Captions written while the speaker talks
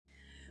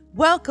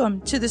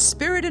Welcome to the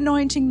Spirit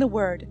Anointing the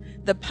Word,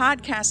 the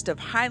podcast of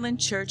Highland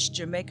Church,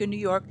 Jamaica, New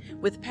York,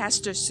 with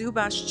Pastor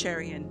Subash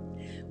Cherian.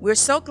 We're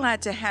so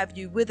glad to have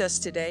you with us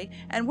today,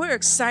 and we're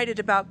excited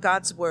about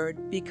God's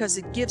Word because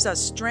it gives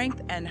us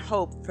strength and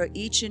hope for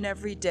each and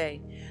every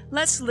day.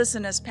 Let's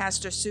listen as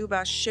Pastor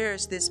Subash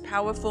shares this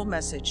powerful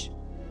message.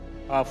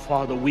 Our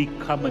Father, we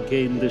come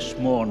again this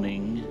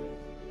morning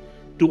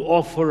to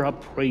offer our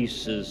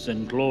praises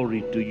and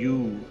glory to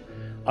you,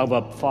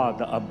 our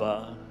Father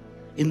Abba,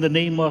 in the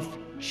name of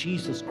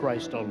Jesus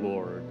Christ our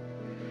Lord,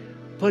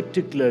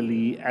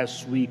 particularly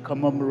as we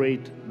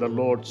commemorate the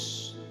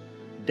Lord's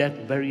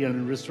death, burial,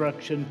 and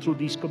resurrection through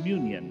this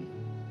communion,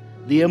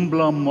 the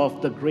emblem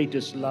of the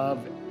greatest love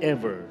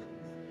ever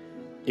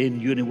in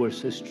universe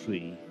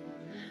history,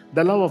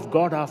 the love of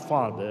God our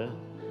Father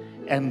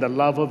and the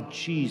love of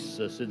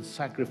Jesus in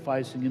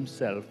sacrificing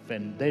himself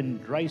and then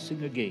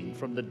rising again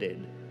from the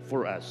dead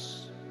for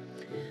us.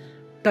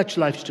 Touch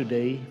lives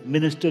today,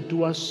 minister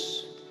to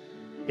us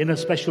in a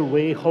special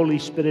way. Holy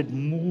Spirit,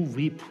 move,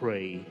 we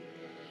pray,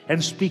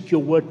 and speak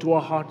your word to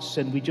our hearts.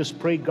 And we just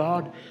pray,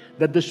 God,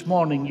 that this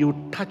morning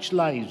you touch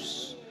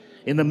lives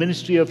in the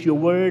ministry of your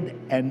word,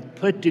 and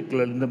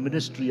particularly in the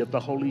ministry of the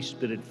Holy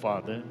Spirit,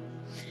 Father.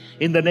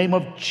 In the name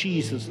of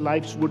Jesus,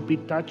 lives would be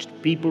touched,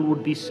 people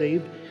would be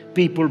saved,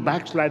 people,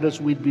 backsliders,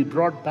 would be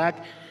brought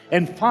back,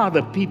 and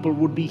Father, people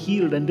would be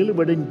healed and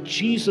delivered. In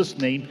Jesus'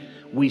 name,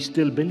 we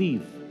still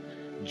believe.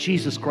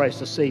 Jesus Christ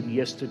the same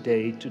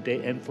yesterday,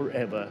 today, and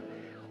forever.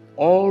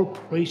 All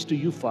praise to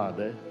you,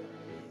 Father,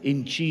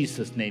 in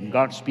Jesus' name.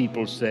 God's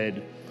people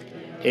said,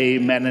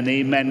 amen and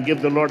amen. Give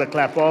the Lord a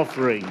clap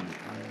offering.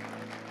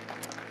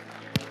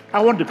 I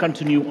want to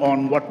continue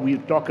on what we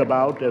talk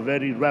about, a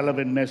very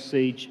relevant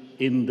message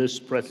in this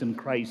present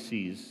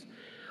crisis.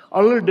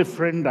 A little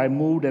different, I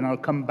moved, and I'll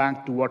come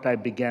back to what I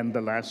began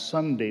the last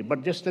Sunday.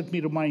 But just let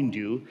me remind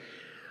you,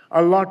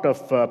 a lot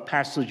of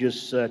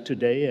passages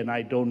today, and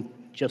I don't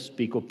just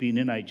speak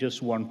opinion, I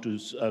just want to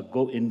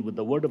go in with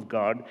the Word of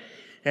God.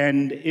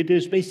 And it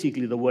is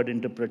basically the word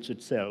interprets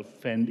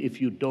itself. And if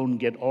you don't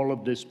get all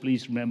of this,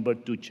 please remember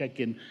to check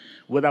in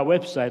with our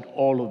website.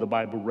 All of the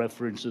Bible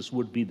references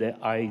would be there.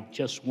 I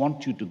just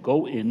want you to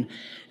go in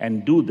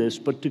and do this,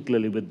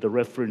 particularly with the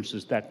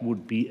references that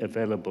would be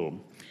available.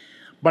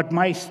 But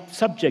my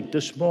subject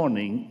this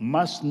morning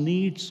must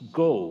needs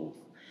go.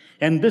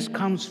 And this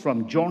comes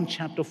from John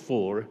chapter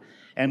 4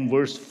 and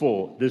verse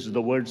 4. This is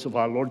the words of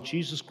our Lord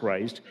Jesus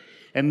Christ.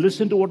 And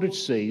listen to what it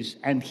says.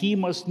 And he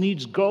must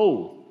needs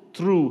go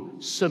through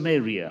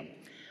Samaria.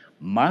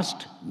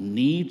 Must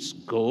needs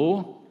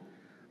go.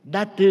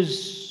 That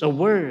is a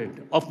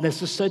word of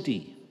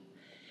necessity.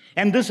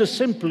 And this is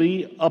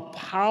simply a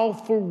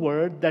powerful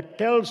word that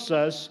tells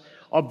us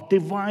of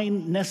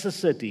divine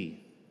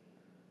necessity.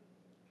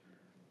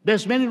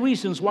 There's many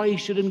reasons why he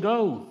shouldn't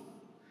go,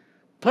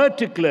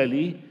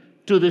 particularly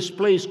to this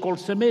place called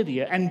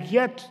Samaria. And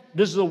yet,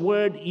 this is a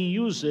word he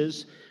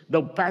uses,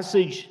 the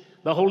passage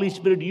the Holy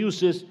Spirit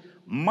uses,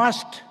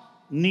 must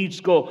needs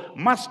go.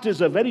 Must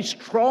is a very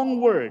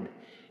strong word.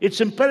 It's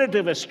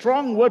imperative, a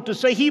strong word to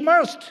say he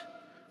must.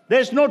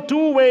 There's no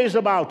two ways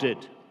about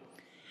it.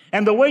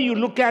 And the way you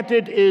look at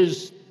it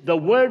is the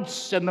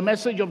words and the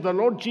message of the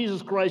Lord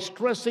Jesus Christ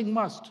stressing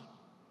must.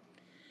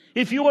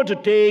 If you were to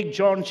take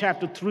John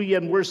chapter 3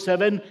 and verse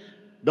 7,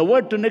 the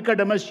word to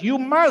Nicodemus, you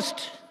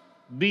must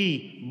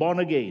be born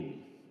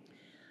again.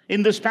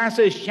 In this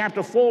passage,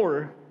 chapter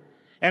 4,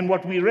 and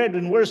what we read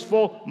in verse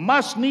 4,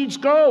 must needs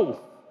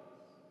go.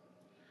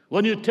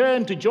 When you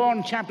turn to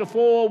John chapter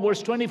 4,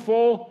 verse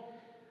 24,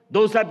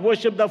 those that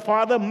worship the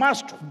Father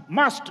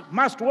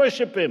must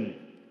worship him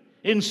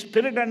in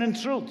spirit and in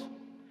truth.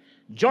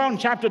 John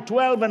chapter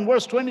 12 and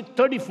verse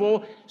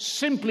 34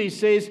 simply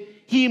says,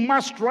 he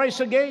must rise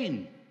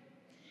again.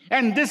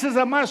 And this is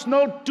a must,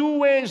 no two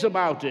ways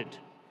about it.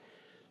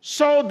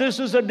 So this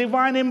is a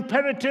divine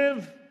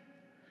imperative,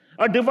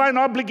 a divine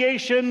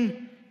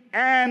obligation,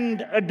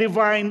 and a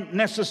divine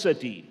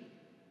necessity.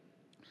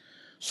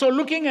 So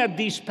looking at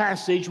this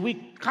passage, we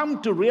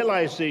come to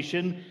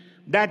realization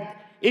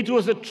that it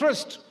was a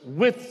tryst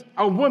with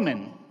a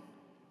woman.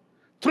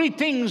 Three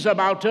things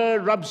about her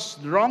rubs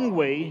the wrong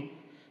way.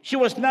 She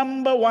was,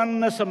 number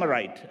one, a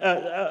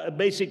Samaritan.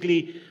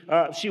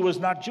 She was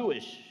not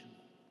Jewish.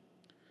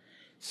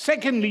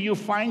 Secondly, you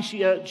find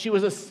she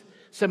was a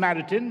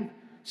Samaritan.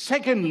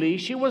 Secondly,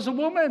 she was a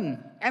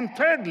woman. And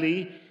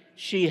thirdly,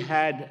 she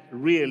had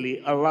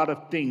really a lot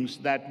of things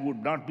that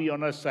would not be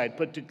on her side,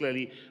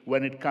 particularly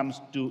when it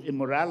comes to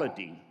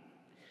immorality.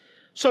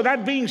 So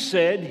that being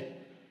said,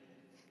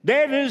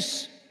 there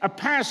is a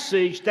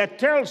passage that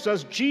tells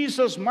us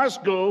Jesus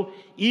must go,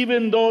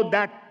 even though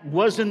that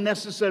wasn't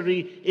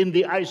necessary in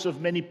the eyes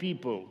of many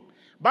people.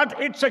 But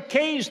it's a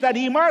case that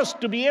he must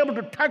to be able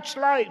to touch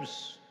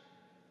lives.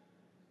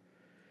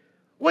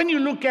 When you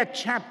look at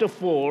chapter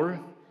 4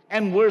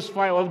 and verse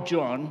 5 of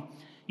John,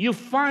 you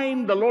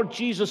find the Lord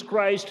Jesus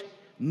Christ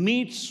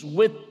meets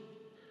with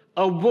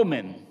a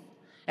woman,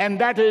 and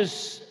that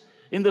is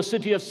in the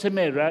city of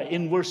Samaria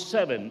in verse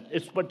 7.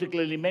 It's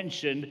particularly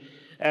mentioned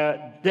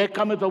there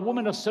cometh a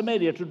woman of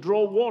Samaria to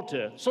draw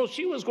water. So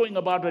she was going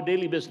about her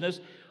daily business.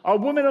 A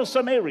woman of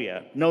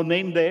Samaria, no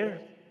name there.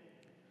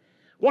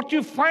 What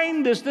you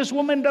find is this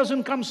woman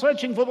doesn't come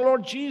searching for the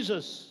Lord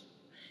Jesus.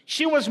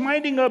 She was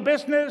minding her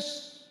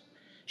business.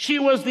 She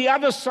was the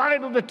other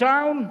side of the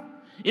town,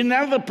 in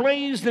another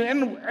place,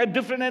 in a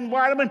different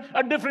environment,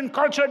 a different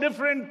culture,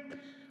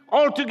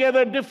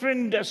 altogether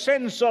different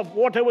sense of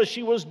whatever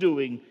she was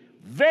doing,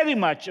 very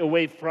much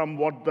away from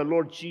what the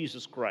Lord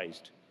Jesus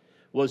Christ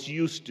was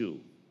used to.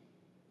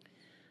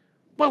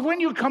 But when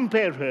you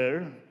compare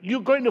her,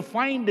 you're going to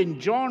find in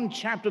John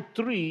chapter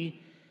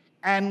 3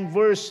 and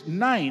verse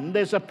 9,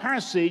 there's a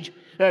passage,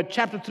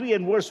 chapter 3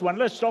 and verse 1.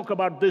 Let's talk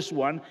about this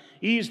one.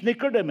 He is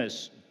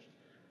Nicodemus.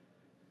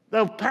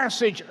 The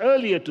passage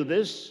earlier to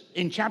this,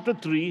 in chapter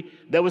 3,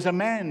 there was a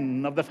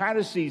man of the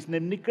Pharisees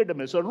named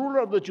Nicodemus, a ruler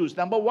of the Jews.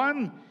 Number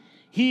one,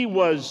 he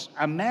was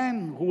a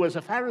man who was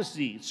a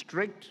Pharisee,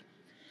 strict.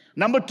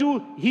 Number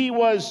two, he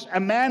was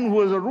a man who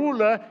was a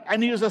ruler,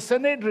 and he was a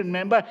Sanhedrin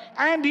member,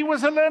 and he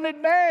was a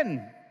learned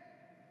man.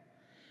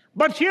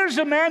 But here's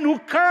a man who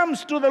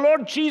comes to the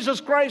Lord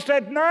Jesus Christ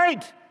at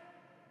night,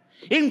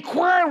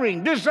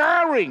 inquiring,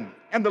 desiring.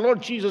 And the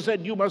Lord Jesus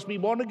said, "You must be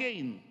born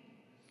again."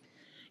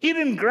 He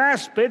didn't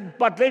grasp it,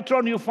 but later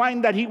on you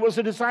find that he was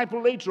a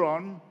disciple later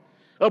on,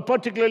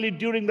 particularly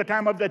during the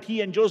time of that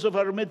he and Joseph of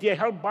Arimathea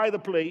helped buy the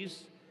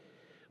place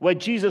where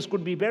Jesus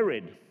could be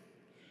buried.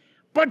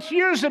 But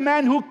here's a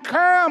man who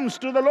comes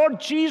to the Lord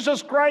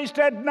Jesus Christ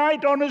at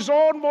night on his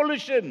own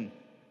volition.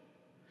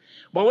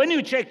 But when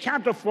you check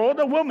chapter 4,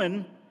 the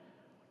woman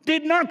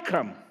did not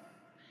come.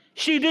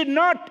 She did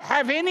not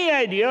have any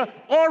idea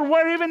or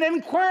were even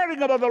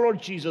inquiring about the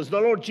Lord Jesus. The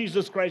Lord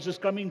Jesus Christ is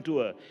coming to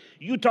her.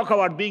 You talk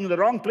about being in the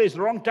wrong place,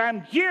 the wrong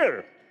time.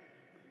 Here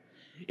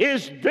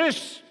is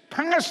this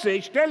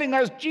passage telling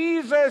us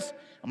Jesus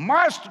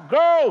must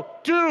go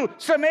to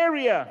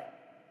Samaria.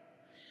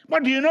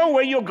 But do you know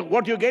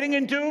what you're getting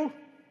into?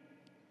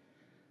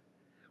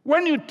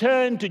 When you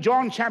turn to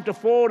John chapter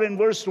 4 and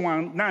verse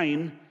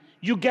 9,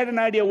 you get an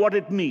idea what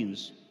it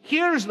means.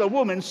 Here's the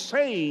woman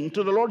saying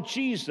to the Lord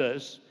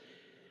Jesus,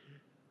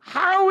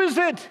 "How is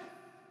it?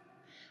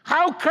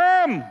 How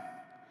come?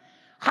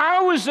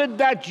 How is it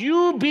that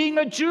you, being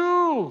a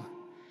Jew,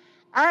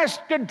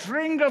 ask a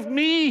drink of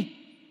me,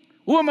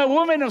 who am a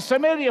woman of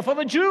Samaria?" For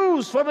the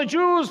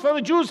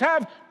Jews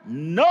have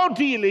no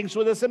dealings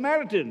with the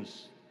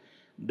Samaritans.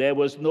 There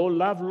was no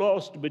love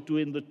lost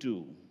between the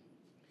two.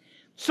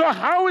 So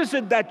how is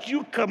it that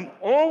you come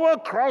over,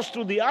 cross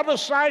to the other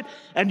side,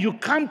 and you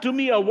come to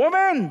me, a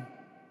woman?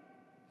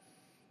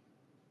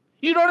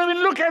 You don't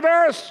even look at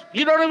us.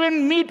 You don't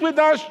even meet with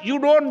us. You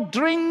don't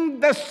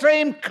drink the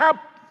same cup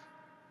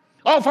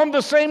or from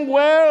the same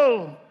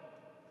well.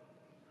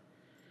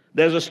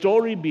 There's a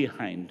story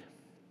behind,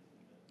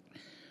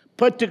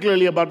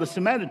 particularly about the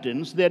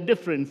Samaritans. They're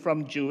different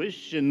from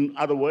Jewish. In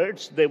other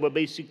words, they were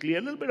basically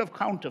a little bit of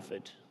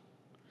counterfeit.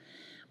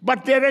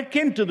 But they're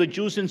akin to the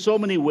Jews in so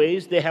many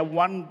ways. They have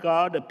one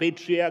God, a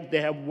patriarch.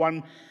 They have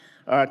one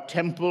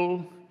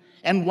temple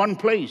and one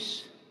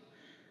place.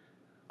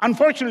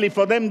 Unfortunately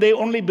for them, they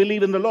only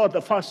believe in the law,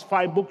 the first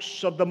 5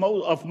 books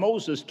of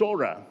Moses,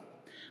 Torah.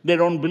 They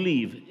don't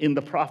believe in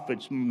the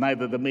prophets,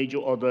 neither the major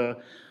or the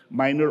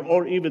minor,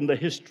 or even the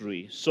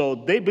history. So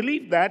they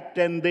believe that,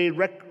 and they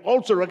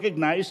also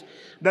recognize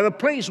that the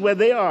place where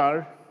they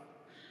are,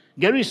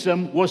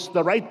 Gerizim, was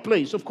the right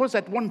place. Of course,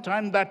 at one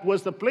time, that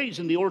was the place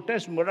in the Old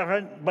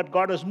Testament, but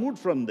God has moved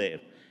from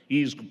there.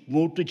 He's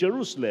moved to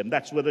Jerusalem.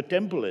 That's where the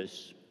temple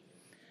is.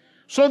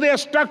 So they are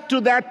stuck to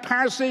that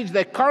passage,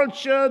 their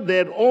culture,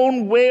 their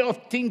own way of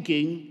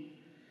thinking.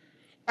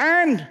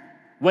 And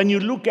when you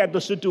look at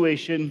the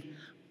situation,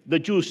 the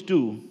Jews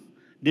too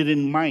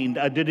didn't mind,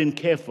 or didn't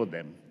care for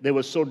them. They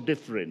were so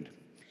different.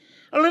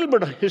 A little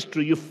bit of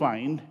history you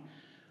find.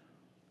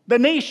 The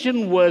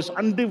nation was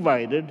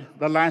undivided.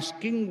 The last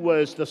king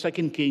was the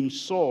second king,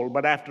 Saul,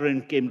 but after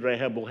him came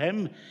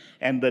Rehoboam,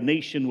 and the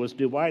nation was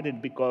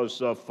divided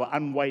because of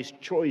unwise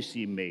choice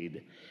he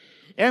made.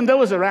 And there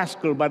was a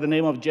rascal by the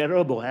name of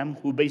Jeroboam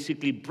who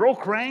basically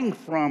broke rank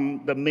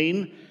from the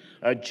main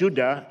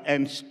Judah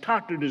and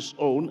started his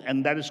own,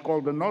 and that is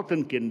called the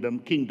northern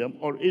kingdom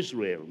or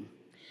Israel.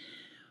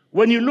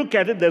 When you look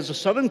at it, there's a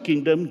southern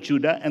kingdom,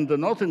 Judah, and the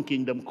northern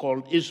kingdom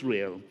called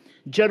Israel.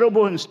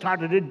 Jeroboam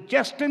started it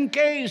just in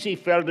case he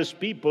felt his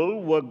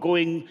people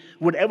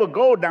would ever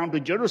go down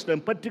to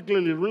Jerusalem,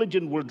 particularly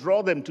religion will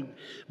draw them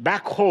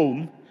back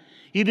home.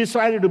 He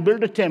decided to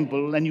build a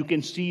temple, and you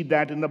can see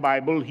that in the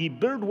Bible. He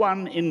built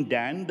one in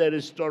Dan. There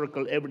is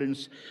historical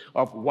evidence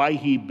of why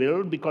he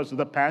built, because of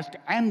the past.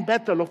 And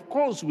Bethel, of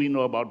course, we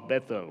know about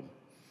Bethel.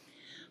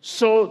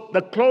 So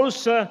the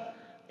closer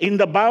in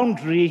the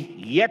boundary,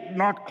 yet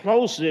not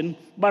close in,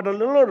 but a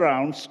little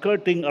around,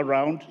 skirting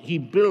around, he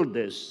built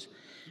this.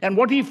 And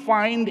what he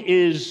find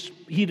is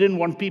he didn't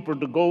want people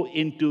to go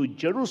into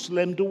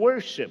Jerusalem to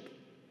worship.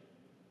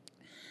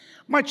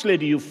 Much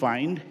later you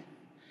find,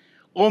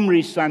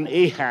 Omri's son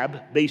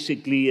Ahab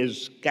basically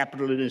is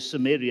capital in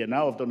Samaria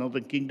now of the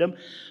northern kingdom.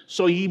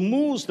 So he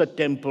moves the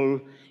temple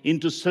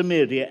into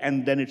Samaria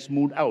and then it's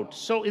moved out.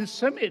 So in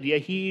Samaria,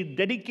 he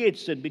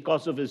dedicates it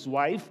because of his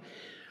wife.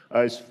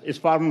 His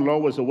father-in-law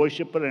was a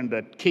worshiper and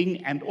a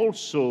king and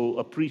also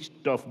a priest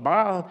of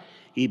Baal.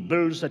 He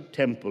builds a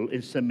temple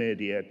in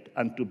Samaria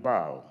unto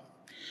Baal.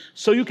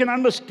 So you can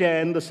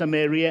understand the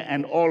Samaria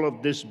and all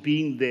of this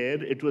being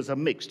there. It was a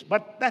mixed,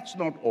 but that's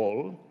not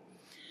all.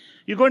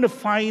 You're going to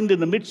find in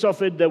the midst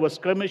of it, there were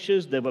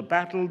skirmishes, there were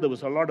battle, there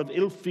was a lot of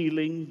ill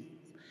feeling.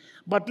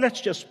 But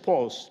let's just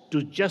pause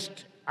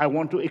I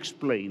want to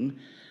explain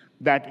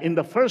that in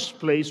the first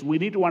place, we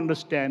need to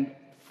understand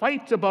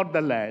fights about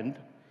the land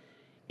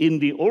in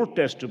the Old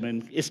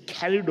Testament is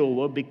carried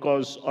over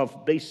because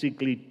of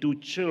basically two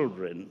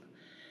children.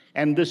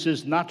 And this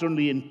is not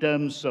only in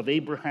terms of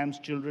Abraham's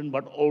children,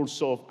 but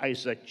also of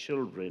Isaac's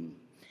children.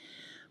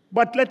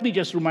 But let me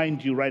just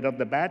remind you right off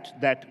the bat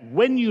that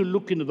when you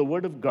look into the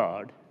Word of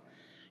God,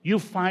 you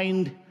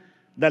find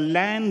the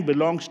land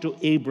belongs to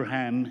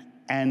Abraham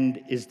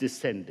and his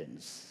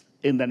descendants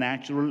in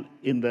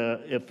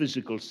the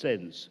physical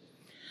sense.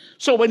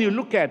 So when you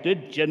look at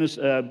it,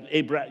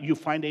 you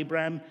find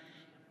Abraham,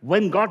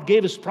 when God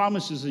gave his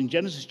promises in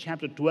Genesis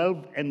chapter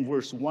 12 and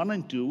verse 1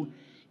 and 2,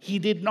 he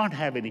did not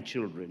have any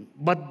children,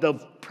 but the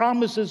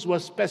promises were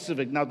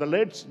specific. Now the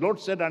Lord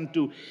said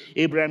unto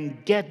Abraham,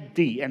 get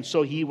thee. And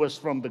so he was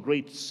from the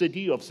great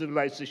city of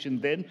civilization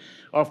then,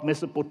 of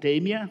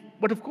Mesopotamia,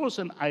 but of course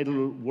an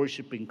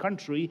idol-worshipping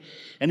country.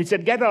 And he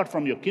said, get out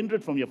from your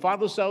kindred, from your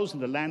father's house,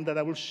 in the land that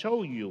I will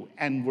show you.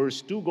 And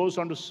verse 2 goes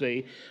on to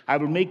say, I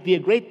will make thee a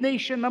great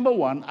nation, number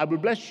one. I will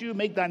bless you,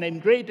 make thy name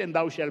great, and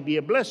thou shalt be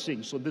a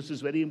blessing. So this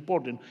is very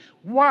important.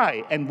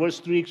 Why? And verse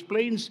 3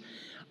 explains,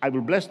 I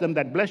will bless them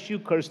that bless you,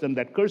 curse them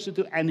that curse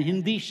you, and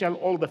in thee shall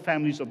all the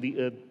families of the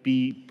earth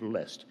be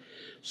blessed.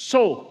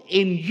 So,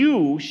 in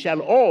you shall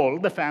all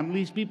the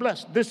families be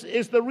blessed. This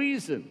is the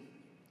reason.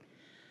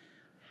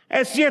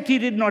 As yet he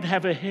did not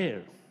have a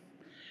heir.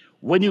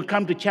 When you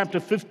come to chapter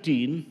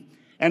 15,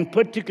 and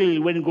particularly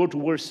when you go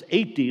to verse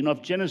 18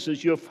 of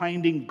Genesis, you're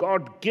finding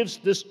God gives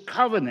this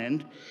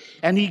covenant,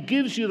 and he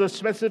gives you the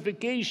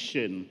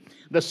specification.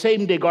 The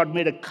same day God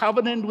made a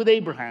covenant with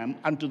Abraham,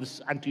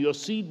 unto your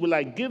seed will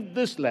I give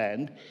this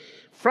land,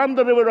 from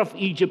the river of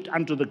Egypt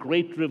unto the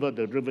great river,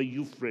 the river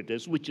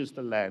Euphrates, which is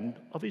the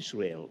land of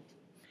Israel.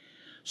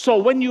 So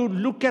when you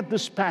look at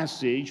this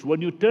passage,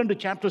 when you turn to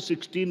chapter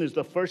 16, is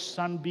the first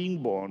son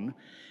being born.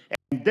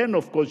 And then,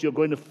 of course, you're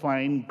going to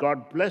find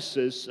God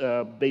blesses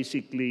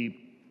basically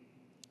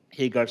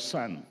Hagar's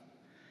son.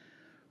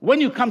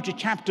 When you come to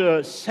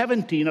chapter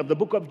 17 of the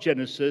book of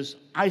Genesis,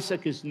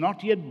 Isaac is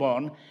not yet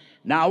born.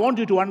 Now, I want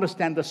you to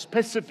understand the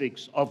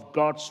specifics of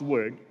God's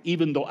word,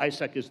 even though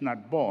Isaac is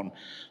not born.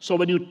 So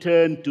when you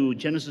turn to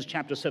Genesis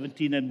chapter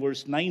 17 and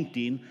verse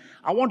 19,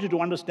 I want you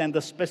to understand the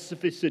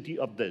specificity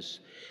of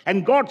this.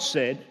 And God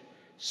said,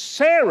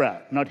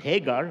 Sarah, not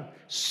Hagar,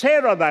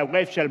 Sarah thy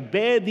wife shall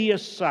bear thee a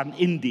son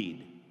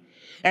indeed.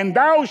 And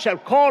thou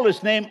shalt call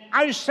his name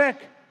Isaac,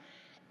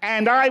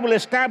 and I will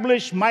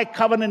establish my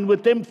covenant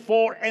with him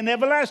for an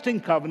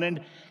everlasting covenant,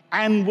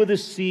 and with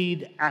his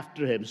seed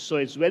after him. So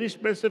it's very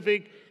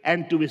specific,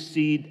 and to his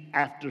seed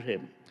after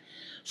him.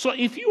 So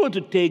if you were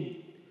to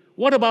take,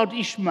 what about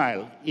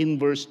Ishmael? In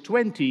verse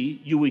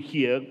 20, you will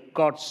hear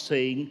God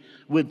saying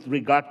with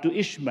regard to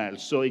Ishmael.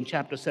 So in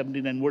chapter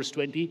 17 and verse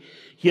 20,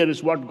 here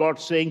is what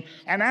God's saying.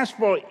 And as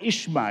for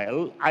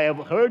Ishmael, I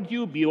have heard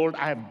you, behold,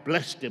 I have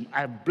blessed him,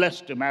 I have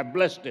blessed him, I have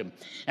blessed him.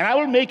 And I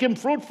will make him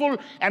fruitful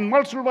and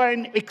multiply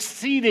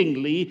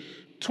exceedingly.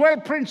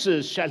 12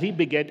 princes shall he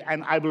beget,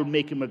 and I will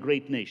make him a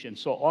great nation.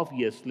 So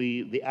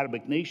obviously, the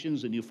Arabic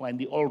nations, and you find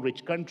the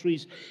all-rich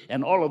countries,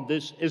 and all of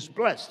this is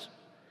blessed.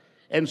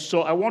 And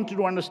so I want you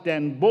to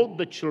understand both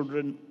the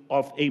children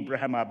of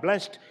Abraham are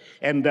blessed,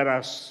 and there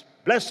are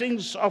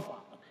blessings of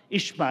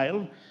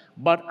Ishmael,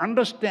 but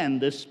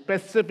understand the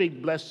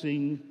specific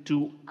blessing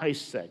to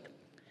Isaac.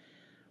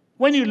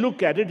 When you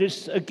look at it,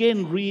 it's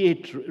again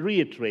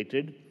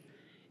reiterated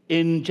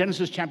in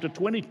Genesis chapter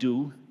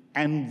 22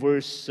 and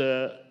verse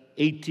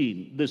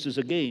 18. This is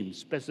again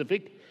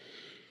specific.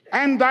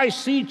 And thy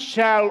seed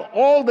shall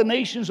all the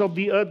nations of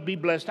the earth be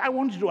blessed. I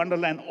want you to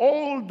underline,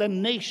 all the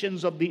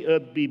nations of the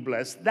earth be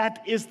blessed.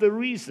 That is the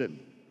reason.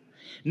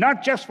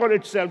 Not just for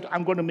itself,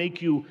 I'm going to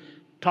make you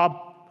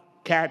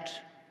top cat,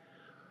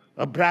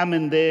 a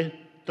Brahmin there,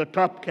 the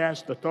top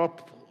caste, the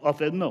top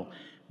of it. No,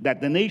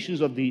 that the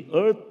nations of the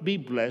earth be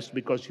blessed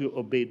because you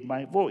obeyed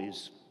my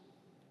voice.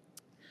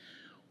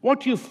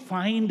 What you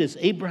find is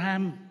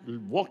Abraham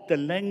walked the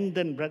length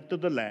and breadth of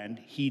the land.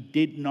 He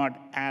did not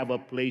have a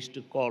place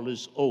to call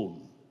his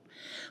own.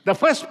 The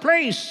first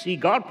place he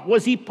got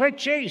was he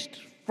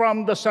purchased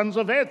from the sons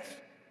of Heth.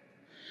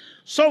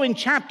 So in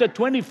chapter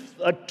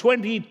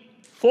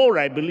 24,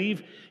 I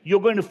believe, you're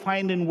going to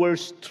find in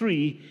verse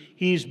 3,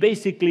 he's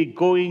basically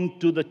going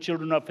to the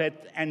children of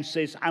Heth and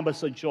says, I'm a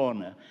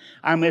sojourner,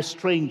 I'm a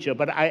stranger,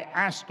 but I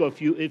ask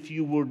of you if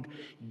you would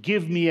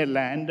give me a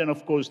land. And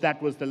of course,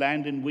 that was the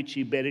land in which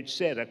he buried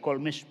Sarah, called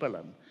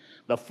Mishpalim,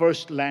 the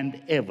first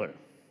land ever.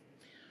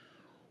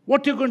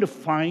 What you're going to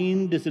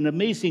find is an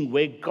amazing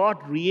way God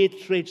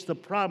reiterates the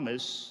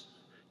promise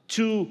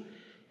to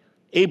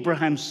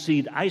Abraham's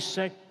seed,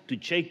 Isaac, to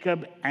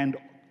Jacob, and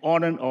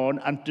on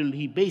until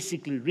he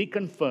basically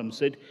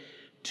reconfirms it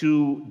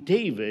to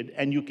David.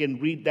 And you can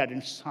read that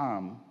in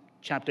Psalm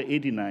chapter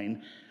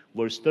 89,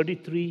 verse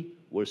 33,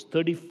 verse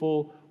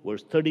 34,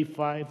 verse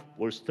 35,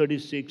 verse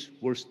 36,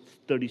 verse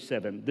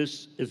 37.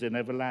 This is an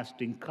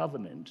everlasting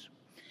covenant.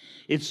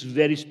 It's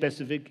very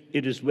specific,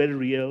 it is very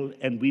real,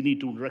 and we need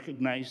to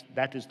recognize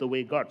that is the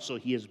way God. So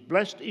he has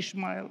blessed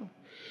Ishmael,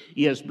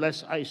 he has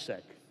blessed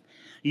Isaac,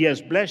 he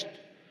has blessed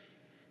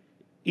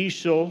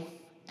Esau,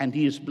 and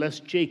he has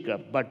blessed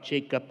Jacob, but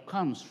Jacob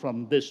comes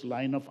from this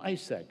line of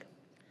Isaac.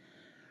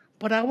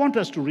 But I want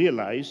us to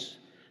realize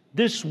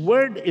this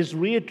word is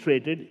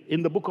reiterated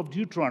in the book of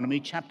Deuteronomy,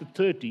 chapter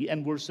 30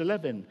 and verse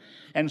 11.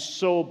 And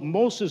so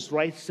Moses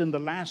writes in the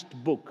last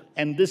book,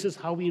 and this is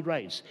how he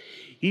writes.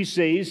 He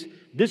says,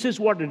 this is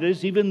what it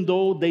is, even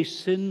though they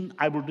sin,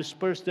 I will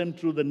disperse them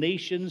through the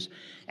nations,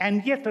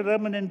 and yet a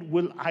remnant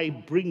will I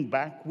bring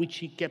back, which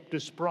he kept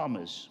his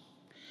promise.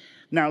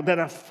 Now, there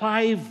are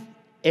 5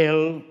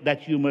 L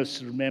that you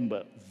must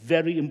remember,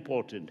 very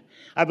important.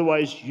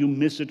 Otherwise, you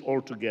miss it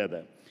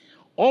altogether.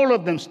 All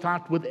of them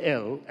start with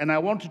L, and I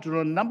want you to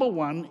know, number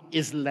 1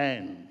 is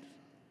land.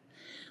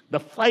 The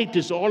fight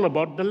is all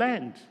about the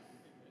land.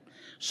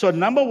 So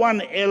number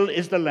 1, L,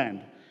 is the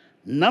land.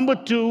 Number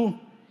 2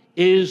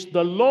 is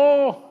the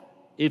law,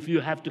 if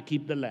you have to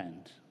keep the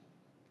land.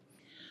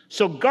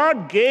 So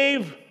God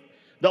gave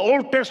the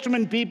Old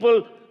Testament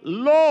people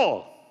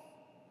law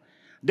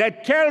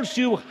that tells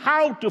you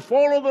how to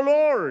follow the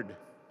Lord.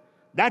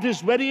 That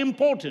is very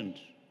important.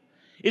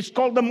 It's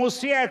called the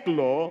Mosaic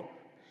law,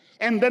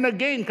 and then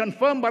again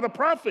confirmed by the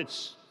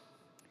prophets.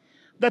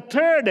 The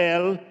third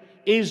L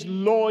is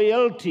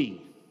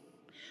loyalty.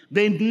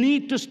 They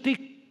need to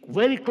stick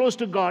very close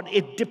to God.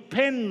 It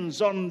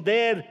depends on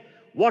their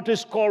what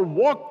is called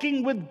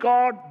walking with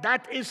God.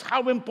 That is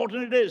how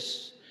important it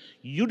is.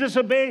 You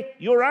disobey,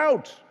 you're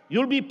out.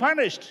 You'll be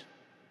punished.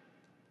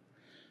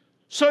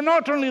 So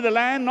not only the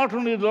land, not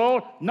only the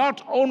law,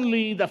 not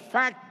only the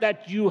fact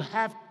that you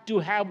have to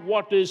have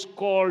what is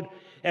called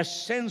a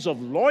sense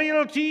of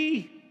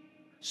loyalty,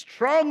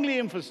 strongly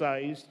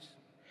emphasized,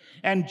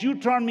 and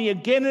Deuteronomy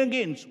again and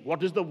again.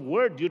 What is the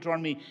word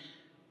Deuteronomy?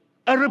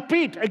 A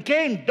repeat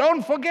again.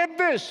 Don't forget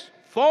this.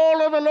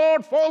 Follow the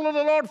Lord, follow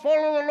the Lord,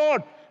 follow the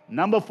Lord.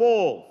 Number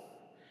 4,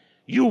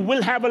 you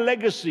will have a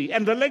legacy.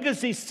 And the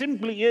legacy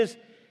simply is,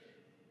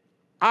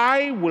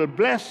 I will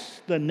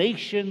bless the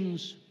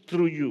nations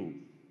through you.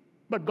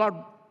 But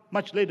God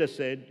much later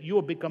said, you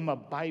will become a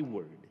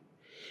byword.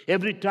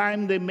 Every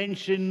time they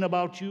mention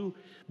about you,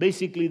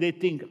 basically they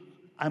think,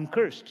 I'm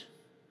cursed.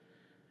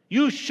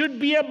 You should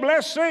be a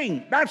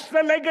blessing. That's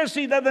the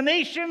legacy, that the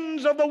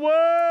nations of the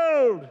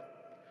world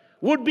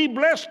would be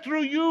blessed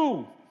through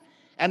you.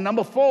 And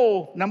number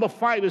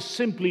 5 is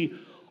simply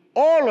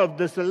all of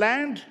this, the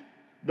land,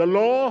 the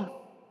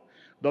law,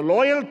 the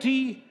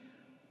loyalty,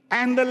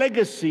 and the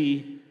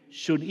legacy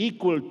should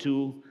equal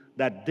to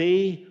that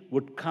they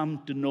would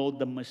come to know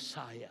the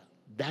Messiah.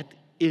 That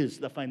is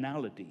the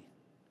finality.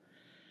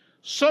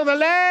 So the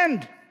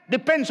land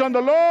depends on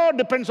the law,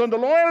 depends on the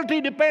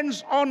loyalty,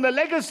 depends on the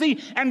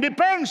legacy, and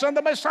depends on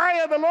the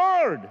Messiah, the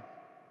Lord.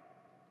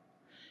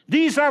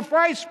 These are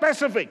 5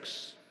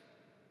 specifics.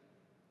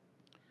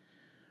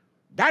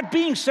 That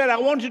being said, I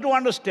want you to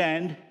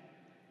understand,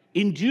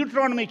 in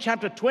Deuteronomy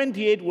chapter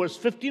 28, verse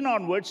 15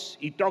 onwards,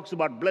 he talks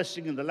about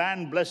blessing in the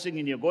land, blessing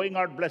in your going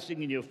out,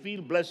 blessing in your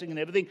field, blessing in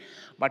everything.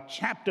 But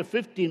chapter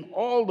 15,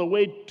 all the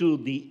way to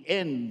the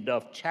end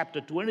of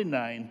chapter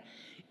 29,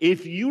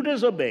 if you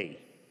disobey,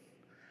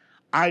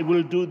 I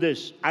will do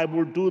this, I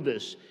will do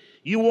this.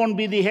 You won't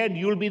be the head,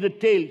 you'll be the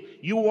tail.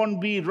 You won't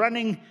be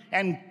running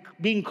and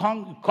being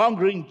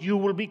conquering, you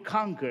will be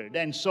conquered.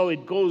 And so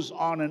it goes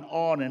on and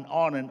on and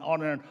on and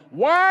on and on.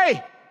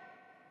 Why?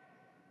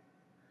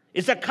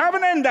 It's a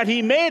covenant that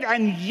he made,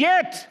 and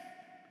yet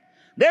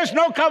there's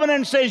no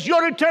covenant that says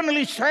you're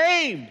eternally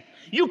saved.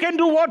 You can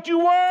do what you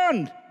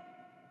want.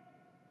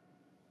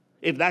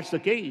 If that's the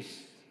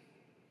case,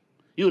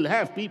 you'll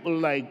have people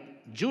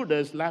like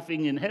Judas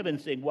laughing in heaven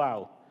saying,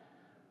 wow,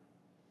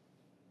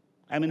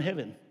 I'm in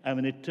heaven. I'm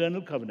in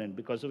eternal covenant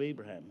because of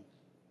Abraham.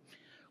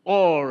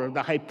 Or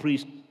the high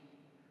priest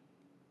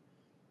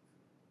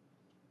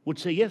would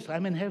say, yes,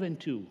 I'm in heaven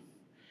too.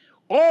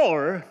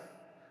 Or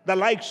the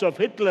likes of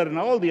Hitler and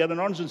all the other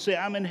nonsense say,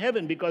 I'm in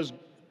heaven because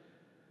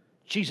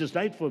Jesus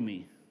died for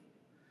me.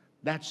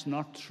 That's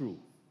not true.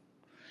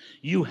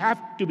 You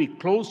have to be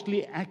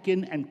closely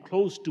akin and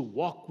close to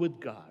walk with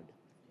God.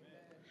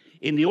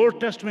 In the Old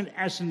Testament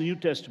as in the New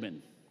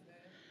Testament.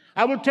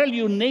 I will tell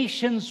you,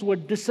 nations were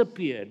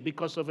disappeared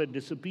because of a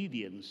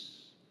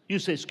disobedience. You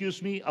say,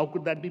 excuse me, how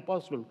could that be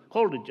possible?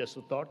 Hold it, just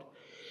a thought.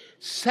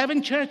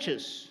 7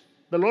 churches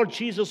the Lord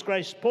Jesus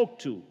Christ spoke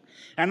to.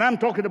 And I'm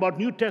talking about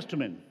New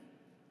Testament.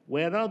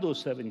 Where are those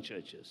 7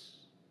 churches?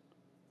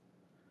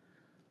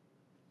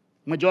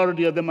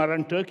 Majority of them are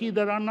in Turkey.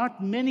 There are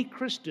not many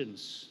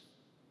Christians.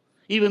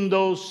 Even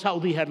though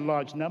Saudi had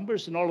large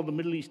numbers and all of the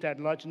Middle East had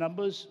large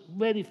numbers,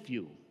 very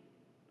few.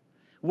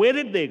 Where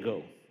did they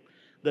go?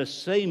 The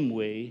same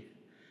way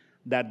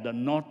that the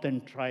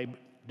northern tribe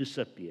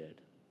disappeared.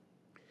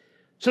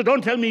 So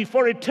don't tell me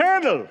for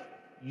eternal,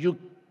 you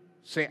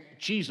say,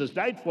 Jesus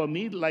died for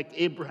me, like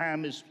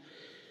Abraham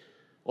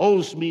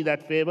owes me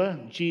that favor.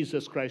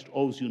 Jesus Christ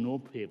owes you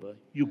no favor.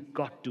 You've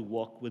got to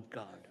walk with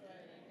God.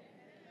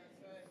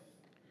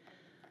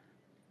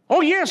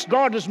 Oh yes,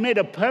 God has made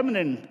a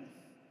permanent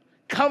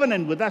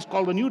covenant with us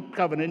called the New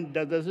Covenant.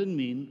 That doesn't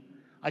mean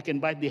I can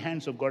bite the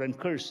hands of God and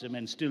curse him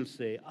and still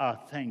say,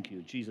 thank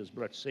you, Jesus'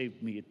 blood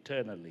saved me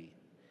eternally.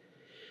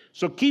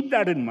 So keep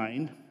that in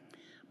mind.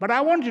 But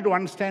I want you to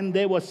understand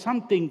there was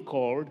something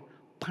called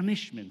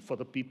punishment for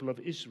the people of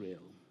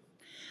Israel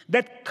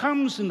that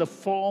comes in the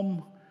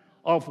form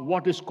of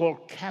what is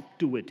called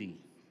captivity.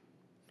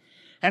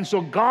 And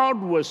so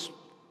God was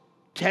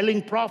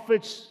telling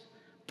prophets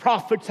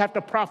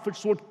after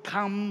prophets would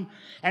come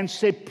and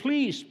say,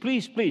 please,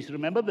 please, please.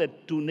 Remember there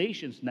are 2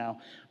 nations now,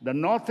 the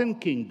northern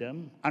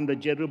kingdom under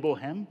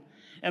Jeroboam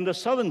and the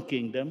southern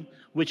kingdom,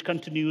 which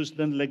continues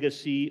the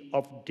legacy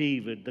of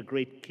David, the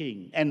great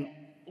king. And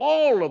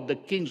all of the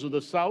kings of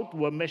the south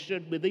were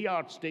measured with the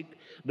yardstick.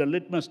 The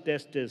litmus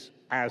test is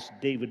as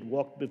David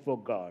walked before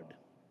God.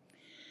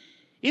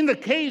 In the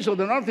case of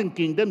the northern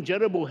kingdom,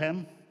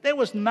 Jeroboam, there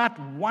was not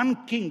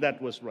one king that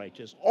was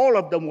righteous. All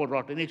of them were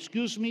rotten.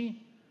 Excuse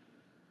me?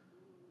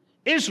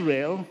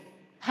 Israel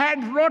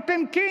had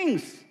rotten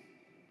kings,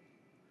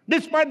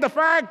 despite the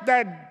fact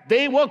that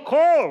they were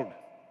called.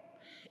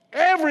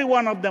 Every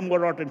one of them were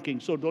rotten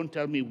kings. So don't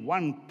tell me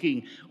one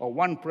king or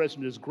one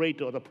president is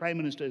greater or the prime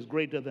minister is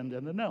greater than the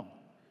other. No.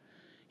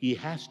 He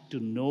has to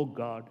know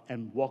God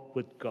and walk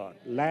with God.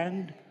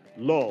 Land,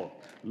 law,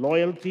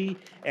 loyalty,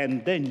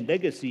 and then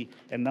legacy.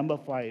 And number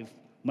 5,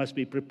 must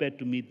be prepared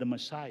to meet the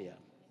Messiah.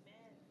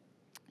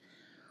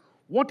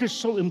 What is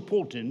so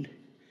important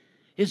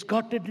is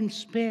God didn't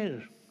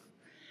spare.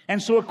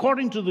 And so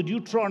according to the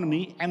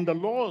Deuteronomy and the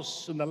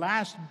laws in the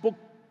last book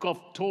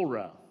of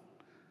Torah,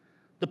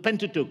 the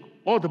Pentateuch,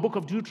 or the book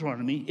of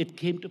Deuteronomy, it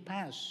came to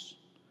pass.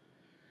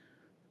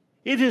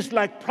 It is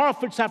like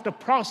prophets after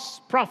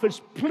prophets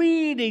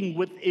pleading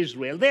with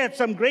Israel. They had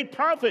some great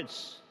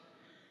prophets.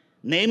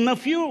 Name a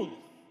few.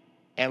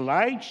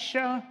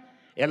 Elijah,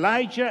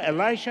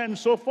 Elisha, and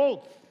so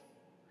forth.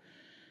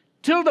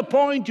 Till the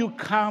point you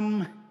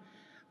come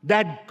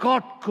that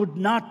God could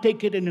not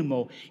take it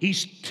anymore. He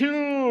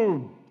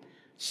still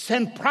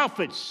sent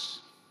prophets.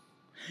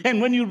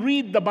 And when you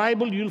read the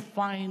Bible, you'll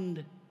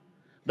find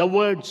the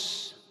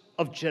words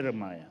of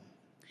Jeremiah.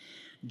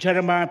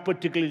 Jeremiah,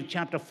 particularly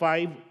chapter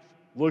 5,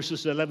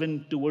 verses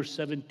 11 to verse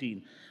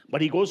 17.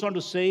 But he goes on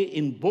to say,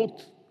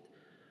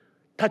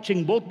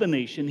 touching both the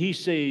nation, he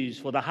says,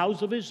 for the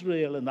house of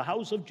Israel and the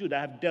house of Judah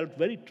have dealt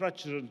very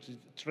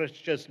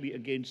treacherously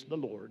against the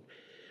Lord.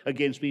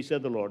 Against me,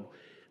 said the Lord.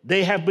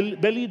 They have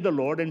believed the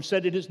Lord and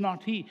said, it is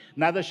not he,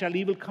 neither shall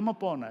evil come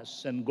upon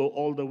us. And go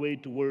all the way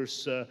to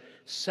verse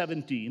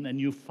 17, and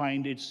you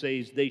find it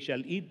says, they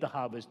shall eat the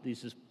harvest.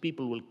 This is,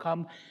 people will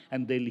come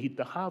and they'll eat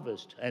the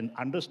harvest. And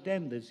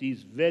understand this,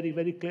 he's very,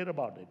 very clear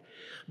about it.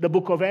 The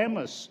book of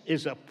Amos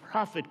is a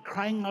prophet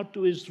crying out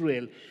to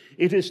Israel,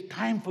 it is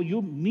time for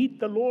you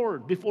meet the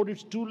Lord before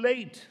it's too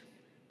late.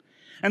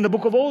 And the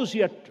book of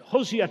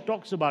Hosea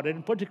talks about it,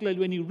 and particularly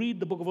when you read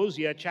the book of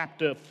Hosea,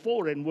 chapter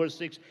 4 and verse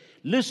 6,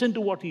 listen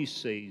to what he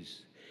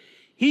says.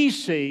 He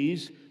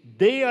says,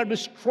 they are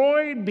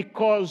destroyed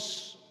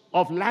because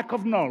of lack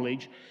of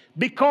knowledge,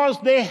 because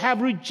they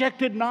have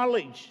rejected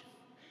knowledge.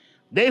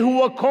 They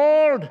who are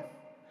called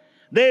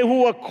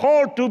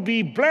to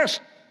be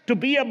blessed, to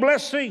be a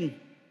blessing,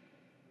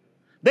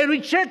 they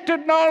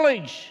rejected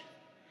knowledge,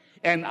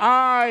 and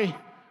I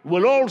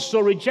will also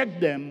reject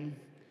them.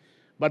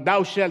 But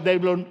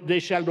they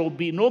shall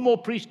be no more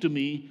priests to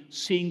me,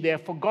 seeing they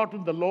have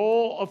forgotten the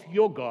law of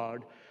your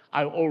God.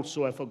 I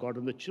also have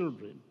forgotten the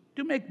children.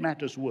 To make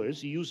matters worse,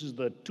 he uses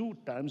 2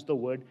 times the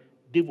word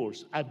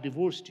divorce. I've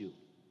divorced you.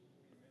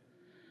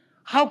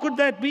 How could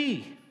that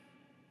be?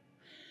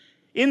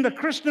 In the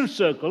Christian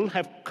circle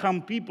have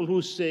come people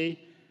who say,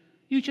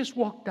 you just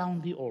walk down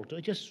the altar,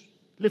 just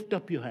lift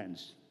up your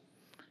hands.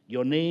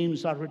 Your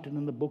names are written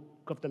in the book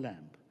of the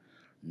Lamb.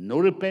 No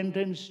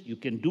repentance, you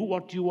can do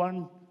what you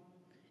want,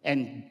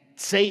 and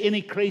say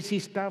any crazy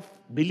stuff,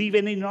 believe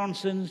any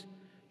nonsense,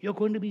 you're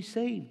going to be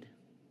saved.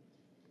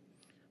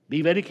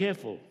 Be very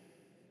careful.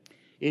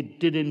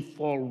 It didn't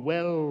fall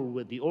well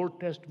with the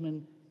Old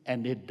Testament,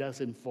 and it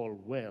doesn't fall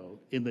well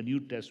in the New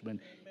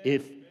Testament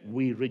if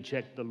we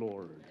reject the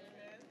Lord.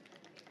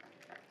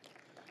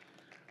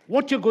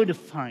 What you're going to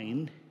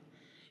find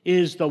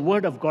is the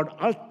word of God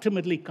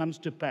ultimately comes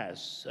to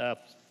pass.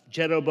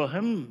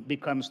 Jeroboam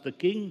becomes the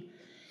king.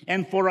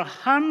 And for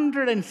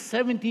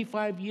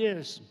 175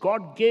 years,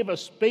 God gave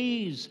us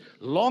space,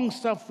 long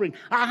suffering.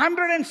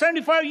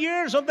 175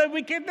 years of their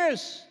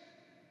wickedness.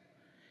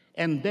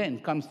 And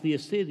then comes the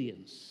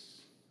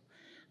Assyrians.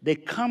 They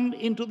come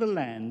into the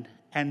land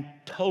and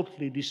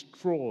totally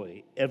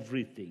destroy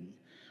everything.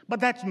 But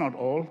that's not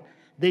all.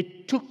 They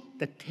took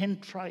the 10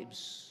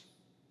 tribes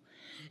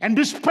and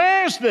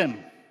dispersed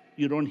them.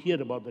 You don't hear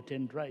about the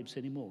 10 tribes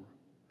anymore.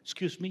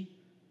 Excuse me?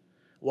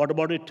 What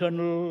about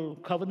eternal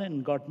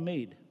covenant God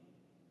made?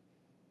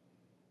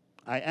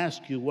 I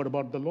ask you, what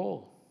about the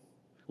law?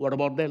 What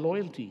about their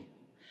loyalty?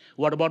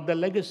 What about their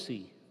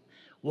legacy?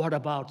 What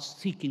about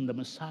seeking the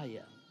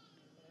Messiah?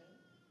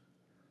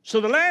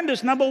 So the land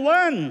is number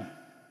one.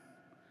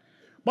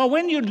 But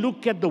when you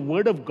look at the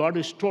Word of God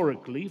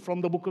historically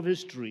from the book of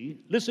history,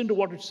 listen to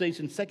what it says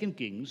in 2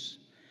 Kings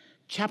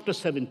chapter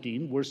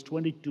 17, verse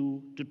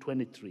 22 to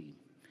 23.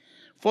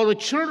 For the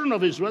children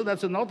of Israel,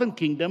 that's the northern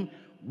kingdom,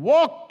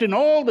 walked in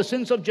all the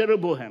sins of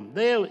Jeroboam.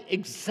 They are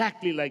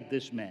exactly like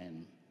this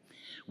man,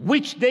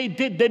 which they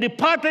did. They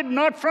departed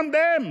not from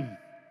them.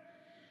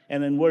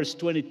 And in verse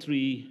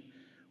 23,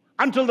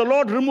 until the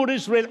Lord removed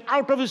Israel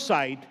out of his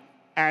sight,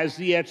 as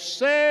he had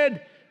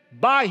said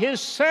by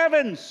his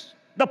servants,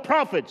 the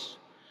prophets,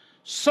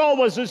 so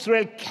was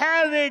Israel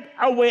carried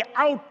away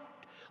out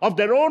of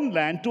their own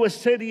land to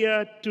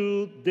Assyria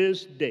to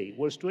this day.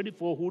 Verse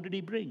 24, who did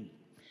he bring?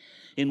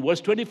 In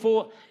verse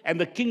 24, and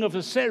the king of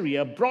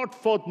Assyria brought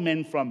forth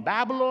men from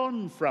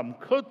Babylon, from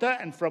Cutha,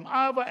 and from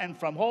Ava, and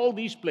from all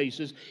these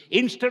places,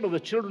 instead of the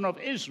children of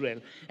Israel.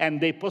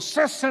 And they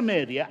possessed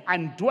Samaria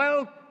and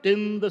dwelt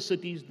in the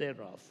cities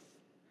thereof.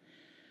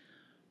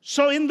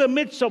 So in the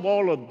midst of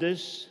all of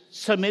this,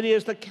 Samaria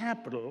is the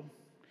capital.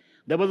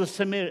 There were the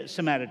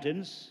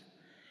Samaritans,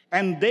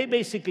 and they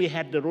basically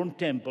had their own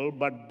temple,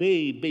 but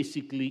they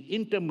basically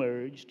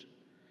intermerged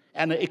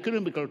and an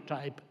economical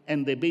type,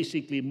 and they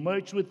basically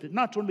merged with it,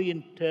 not only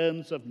in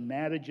terms of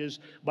marriages,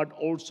 but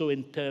also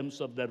in terms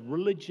of their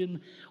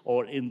religion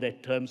or in the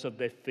terms of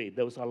their faith.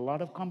 There was a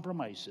lot of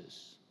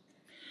compromises.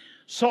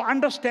 So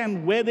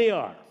understand where they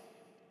are.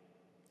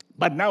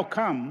 But now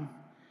come,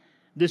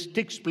 this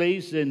takes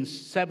place in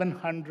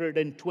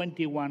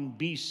 721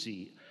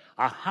 BC,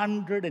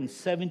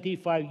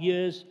 175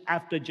 years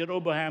after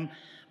Jeroboam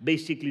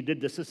basically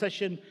did the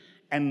secession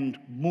and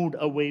moved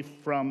away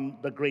from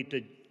the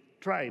greater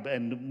tribe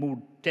and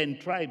moved 10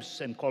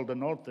 tribes and called the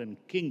northern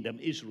kingdom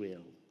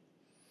Israel.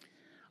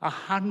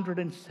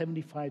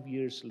 175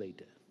 years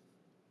later.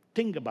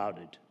 Think about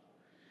it.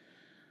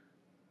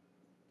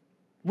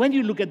 When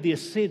you look at the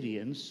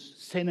Assyrians,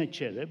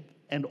 Sennacherib,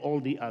 and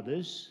all the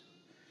others,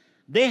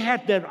 they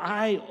had their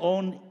eye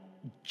on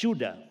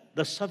Judah,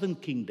 the southern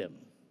kingdom.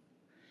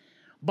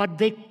 But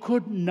they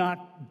could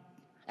not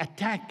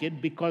attack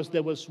it because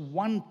there was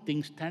one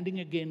thing standing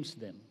against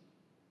them: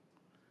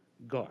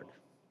 God.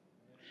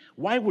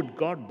 Why would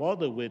God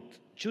bother with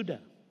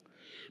Judah?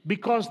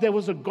 Because there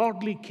was a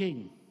godly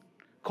king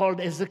called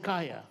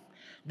Hezekiah.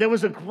 There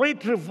was a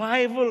great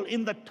revival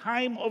in the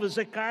time of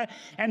Hezekiah,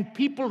 and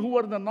people who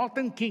were in the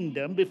northern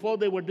kingdom, before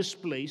they were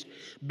displaced,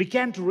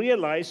 began to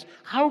realize,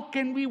 how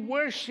can we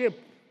worship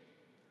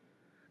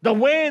the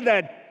way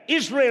that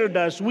Israel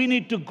does? We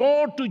need to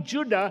go to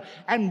Judah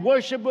and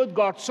worship with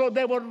God. So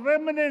there were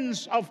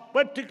remnants of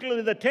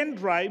particularly the 10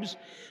 tribes,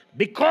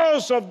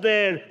 because of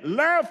their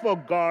love for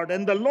God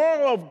and the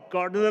law of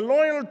God and the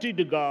loyalty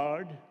to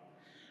God,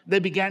 they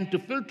began to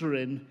filter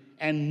in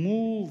and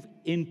move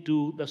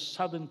into the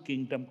southern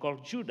kingdom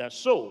called Judah.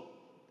 So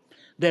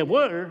there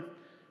were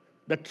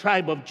the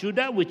tribe of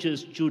Judah, which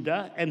is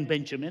Judah and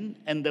Benjamin,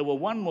 and there were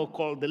one more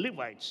called the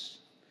Levites.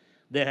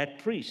 They had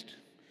priests.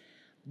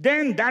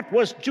 Then that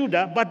was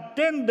Judah, but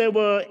then there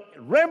were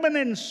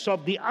remnants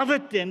of the other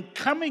 10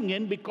 coming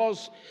in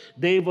because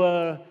they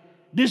were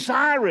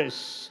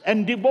desirous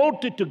and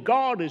devoted to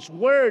God, His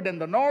Word, and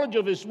the knowledge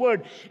of His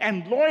Word,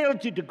 and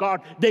loyalty to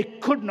God. They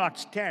could not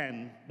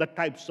stand the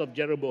types of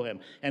Jeroboam,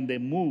 and they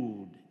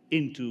moved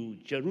into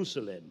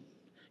Jerusalem,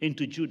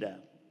 into Judah.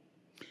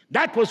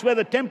 That was where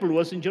the temple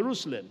was, in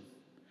Jerusalem.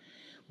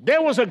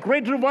 There was a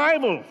great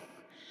revival,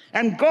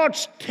 and God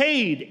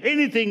stayed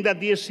anything that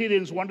the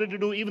Assyrians wanted to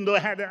do, even though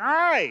it had an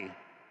eye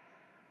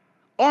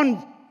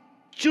on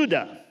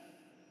Judah,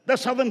 the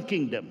southern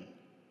kingdom.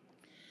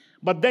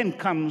 But then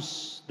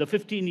comes the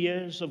 15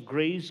 years of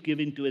grace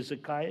given to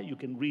Hezekiah. You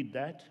can read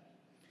that.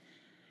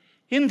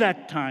 In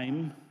that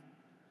time,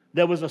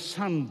 there was a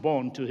son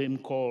born to him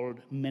called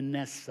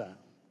Manasseh.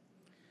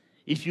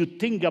 If you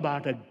think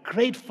about a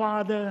great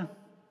father,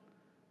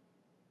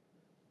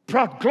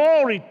 brought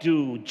glory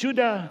to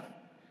Judah,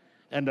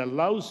 and a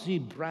lousy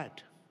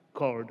brat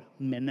called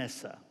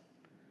Manasseh.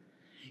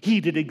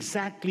 He did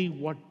exactly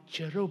what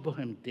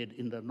Jeroboam did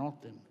in the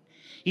northern.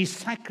 He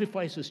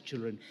sacrificed his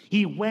children.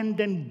 He went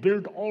and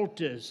built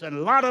altars and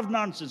a lot of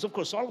nonsense. Of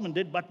course, Solomon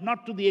did, but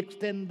not to the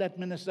extent that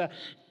Manasseh,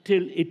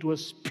 till it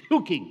was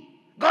puking.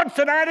 God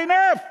said, I had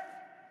enough.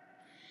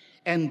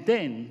 And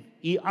then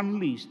he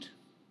unleashed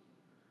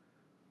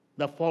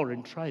the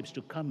foreign tribes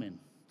to come in.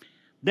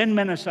 Then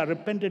Manasseh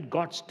repented.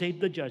 God stayed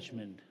the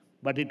judgment,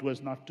 but it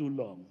was not too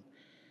long.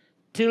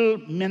 Till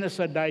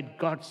Manasseh died,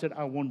 God said,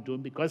 I won't do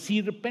it, because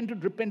he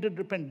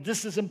repented.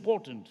 This is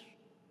important.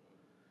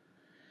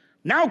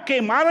 Now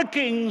came other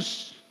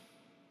kings,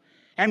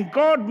 and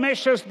God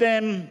measures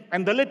them,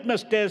 and the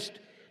litmus test,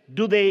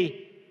 do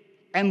they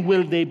and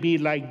will they be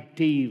like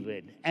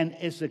David and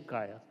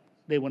Hezekiah?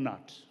 They were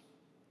not.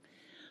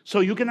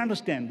 So you can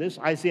understand this.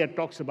 Isaiah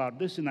talks about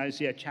this in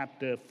Isaiah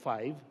chapter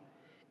 5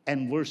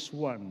 and verse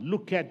 1.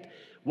 Look at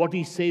what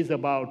he says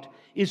about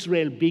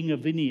Israel being a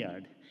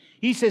vineyard.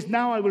 He says,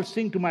 now I will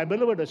sing to my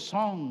beloved a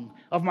song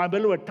of my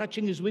beloved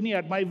touching his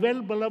vineyard. My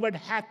well-beloved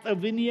hath a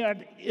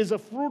vineyard, is a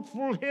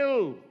fruitful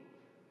hill.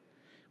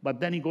 But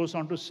then he goes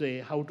on to say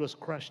how it was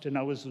crushed and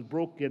how it was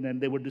broken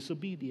and they were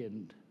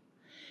disobedient.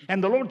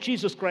 And the Lord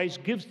Jesus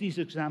Christ gives these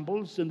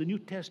examples in the New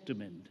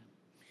Testament.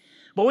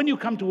 But when you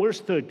come to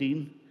verse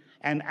 13,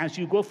 and as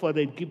you go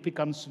further, it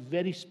becomes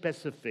very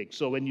specific.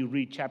 So when you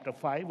read chapter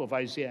 5 of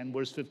Isaiah and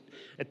verse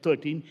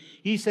 13,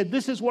 he said,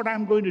 this is what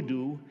I'm going to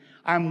do.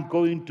 I'm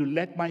going to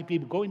let my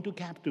people go into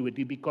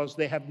captivity because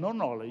they have no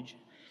knowledge,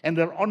 and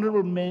their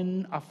honorable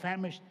men are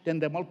famished,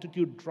 and their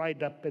multitude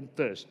dried up and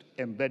thirst.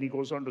 And then he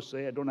goes on to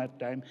say, I don't have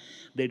time.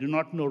 They do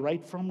not know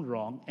right from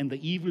wrong, and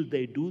the evil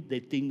they do, they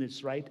think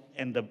it's right,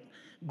 and the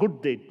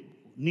good they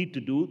need to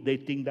do, they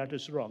think that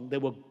is wrong. They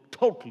were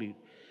totally,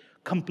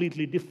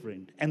 completely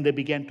different. And they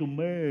began to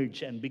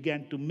merge and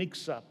began to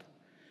mix up,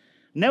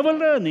 never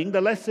learning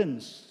the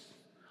lessons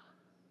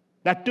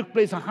that took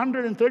place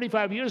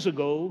 135 years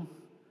ago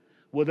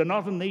with a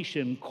northern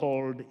nation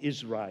called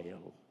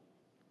Israel.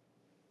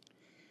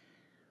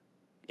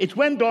 It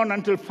went on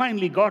until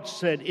finally God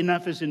said,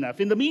 enough is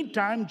enough. In the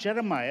meantime,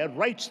 Jeremiah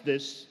writes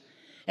this,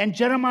 and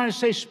Jeremiah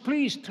says,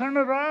 please turn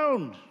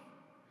around.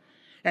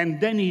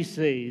 And then he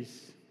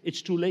says,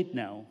 it's too late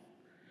now.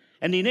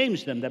 And he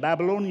names them. The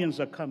Babylonians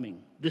are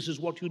coming. This is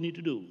what you need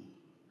to do.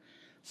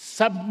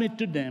 Submit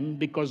to them,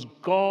 because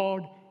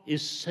God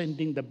is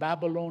sending the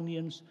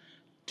Babylonians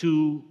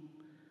to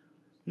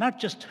not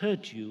just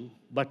hurt you,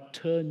 but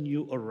turn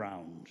you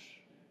around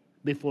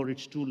before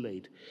it's too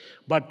late.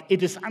 But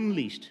it is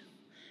unleashed.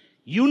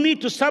 You need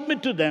to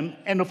submit to them.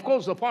 And of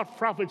course, the false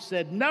prophet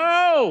said,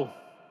 no,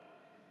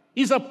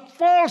 he's a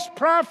false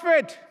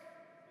prophet.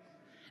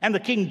 And the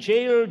king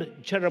jailed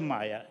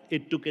Jeremiah.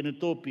 It took an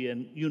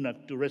Ethiopian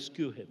eunuch to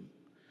rescue him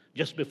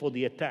just before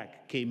the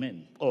attack came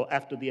in, or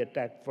after the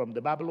attack from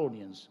the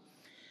Babylonians.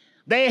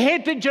 They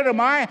hated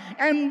Jeremiah,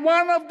 and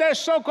one of their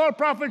so-called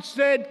prophets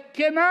said,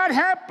 cannot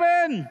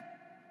happen.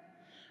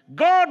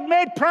 God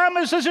made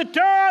promises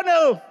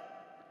eternal.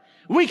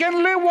 We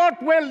can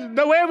live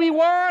the way we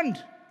want.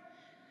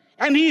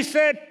 And he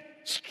said,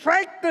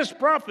 strike this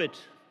prophet.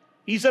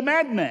 He's a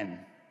madman.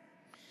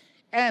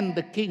 And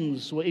the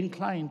kings were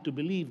inclined to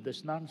believe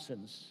this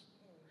nonsense.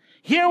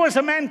 Here was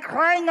a man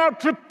crying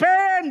out,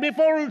 repent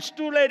before it's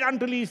too late,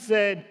 until he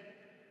said,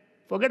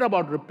 forget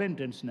about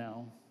repentance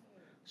now.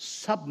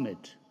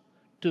 Submit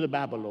to the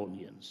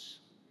Babylonians.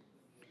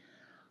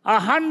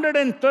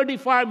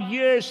 135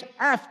 years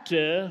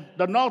after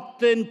the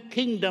northern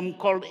kingdom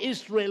called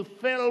Israel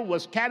fell,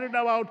 was carried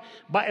out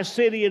by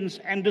Assyrians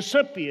and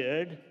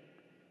disappeared,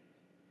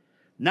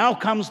 now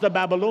comes the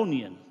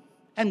Babylonian.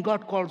 And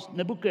God calls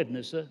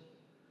Nebuchadnezzar,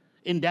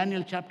 in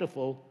Daniel chapter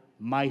 4,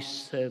 my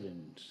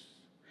servant,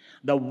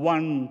 the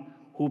one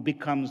who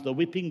becomes the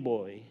whipping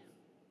boy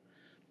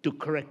to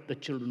correct the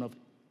children of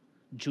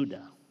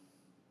Judah.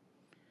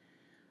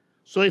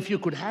 So if you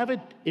could have it,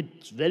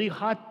 it's very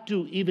hard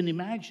to even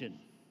imagine.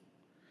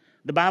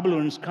 The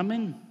Babylonians come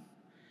in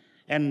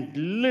and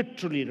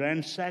literally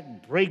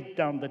ransack, break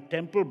down the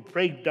temple,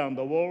 break down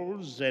the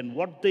walls, and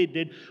what they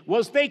did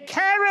was they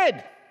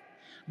carried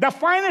the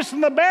finest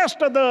and the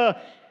best of the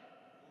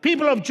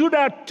people of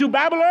Judah to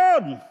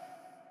Babylon.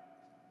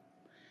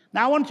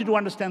 Now I want you to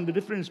understand the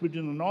difference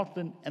between the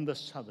northern and the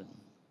southern.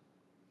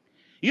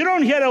 You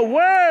don't hear a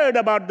word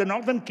about the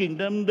northern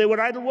kingdom. They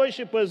were idol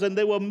worshippers and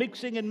they were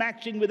mixing and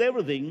matching with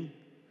everything.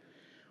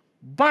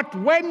 But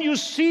when you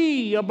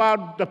see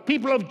about the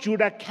people of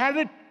Judah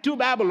carried to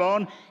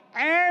Babylon,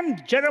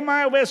 and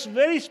Jeremiah was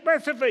very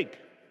specific,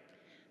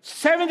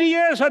 70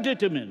 years are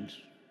determined.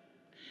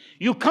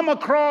 You come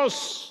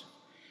across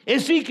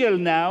Ezekiel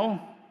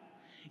now.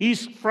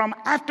 He's from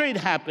after it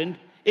happened.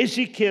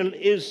 Ezekiel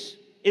is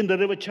in the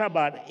river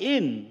Chabar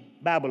in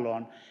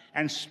Babylon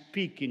and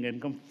speaking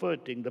and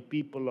comforting the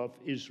people of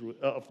Israel,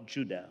 of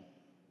Judah.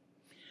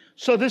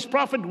 So this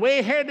prophet way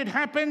ahead it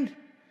happened,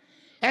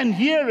 and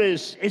here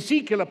is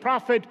Ezekiel, a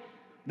prophet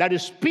that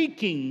is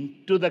speaking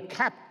to the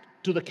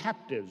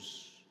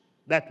captives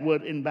that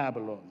were in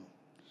Babylon.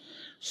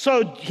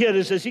 So here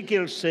is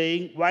Ezekiel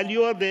saying, while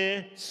you are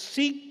there,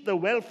 seek the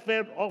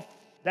welfare of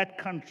that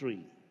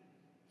country.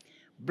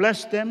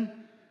 Bless them,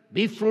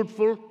 be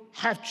fruitful,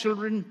 have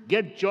children,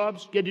 get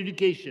jobs, get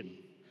education.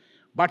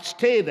 But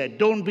stay there,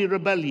 don't be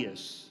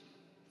rebellious,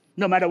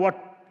 no matter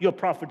what your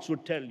prophets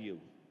would tell you.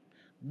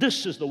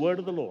 This is the word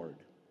of the Lord.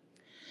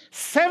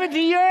 70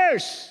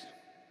 years.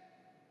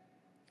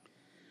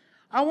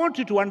 I want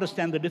you to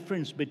understand the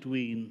difference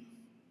between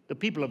the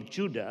people of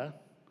Judah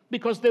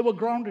because they were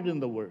grounded in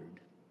the Word.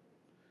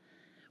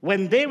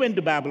 When they went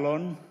to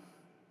Babylon,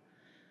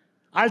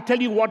 I'll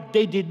tell you what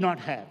they did not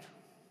have.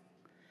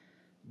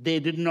 They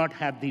did not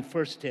have the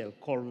first tale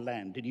called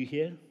land. Did you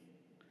hear?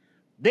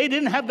 They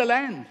didn't have the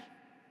land.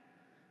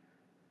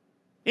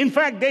 In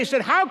fact, they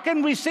said, how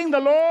can we sing the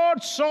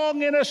Lord's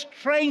song in a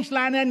strange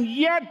land? And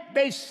yet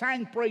they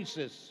sang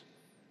praises.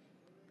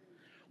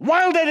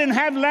 While they didn't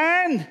have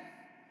land,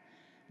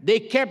 they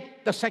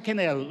kept the second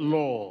L,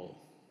 law.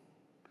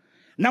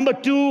 Number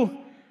two,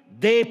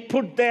 they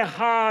put their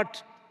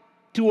heart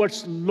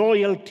towards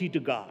loyalty to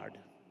God.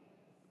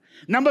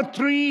 Number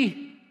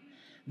three,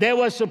 there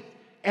was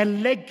a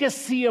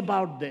legacy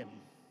about them.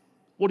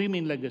 What do you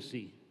mean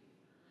legacy?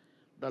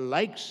 The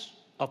likes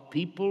of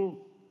people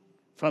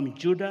from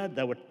Judah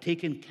that were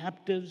taken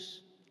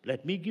captives.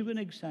 Let me give you an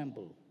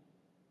example.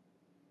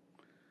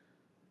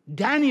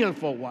 Daniel,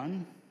 for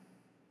one,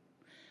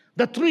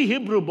 the three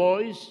Hebrew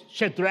boys,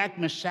 Shadrach,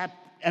 Meshach,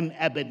 and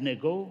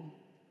Abednego,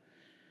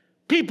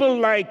 people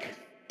like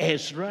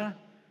Ezra,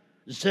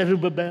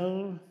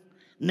 Zerubbabel,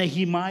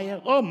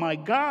 Nehemiah, oh my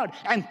God,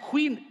 and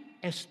Queen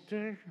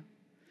Esther.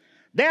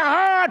 Their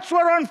hearts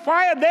were on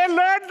fire. They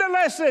learned the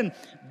lesson.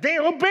 They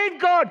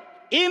obeyed God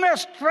in a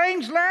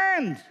strange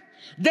land.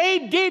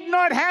 They did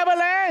not have a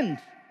land,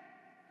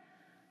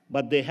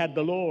 but they had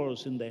the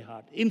laws in their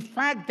heart. In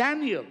fact,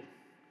 Daniel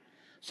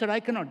said,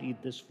 I cannot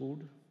eat this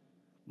food.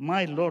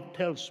 My Lord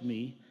tells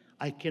me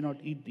I cannot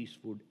eat this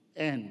food.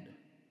 And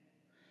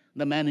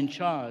the man in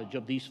charge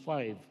of these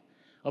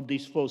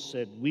four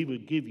said, we will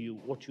give you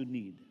what you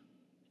need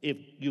if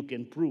you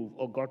can prove,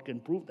 or God can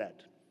prove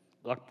that.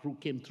 God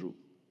came through.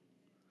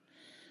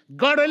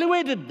 God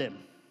elevated them.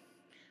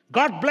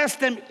 God blessed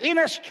them in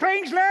a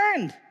strange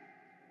land.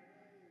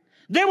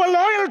 They were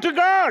loyal to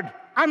God,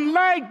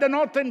 unlike the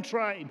northern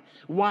tribe.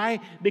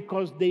 Why?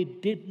 Because they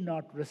did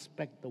not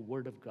respect the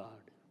word of God.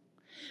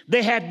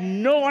 They had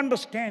no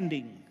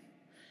understanding.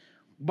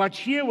 But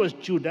here was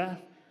Judah.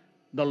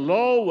 The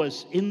law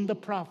was in the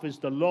prophets.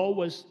 The law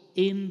was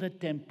in the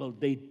temple.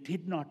 They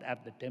did not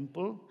have the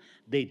temple.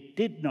 They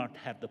did not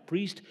have the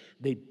priest.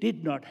 They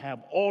did not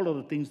have all of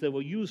the things they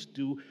were used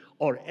to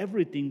or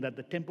everything that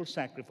the temple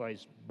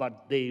sacrificed.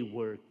 But they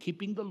were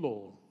keeping the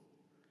law.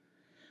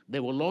 They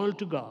were loyal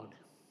to God.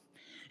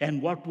 And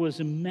what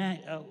was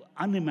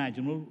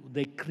unimaginable,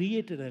 they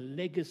created a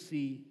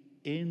legacy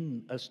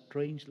in a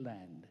strange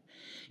land.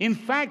 In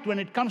fact, when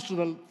it comes to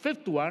the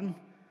fifth one,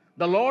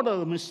 the Lord or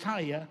the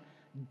Messiah,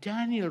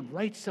 Daniel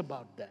writes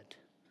about that.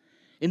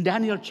 In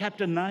Daniel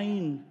chapter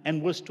 9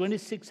 and verse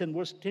 26 and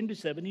verse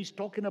 27, he's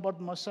talking about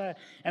Messiah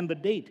and the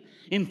date.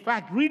 In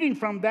fact, reading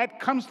from that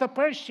comes the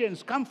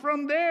Persians, come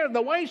from there,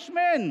 the wise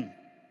men,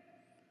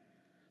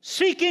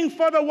 seeking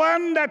for the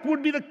one that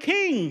would be the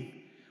king,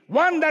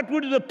 one that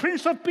would be the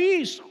Prince of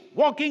Peace,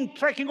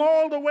 trekking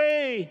all the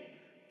way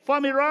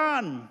from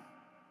Iran.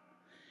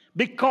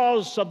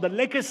 Because of the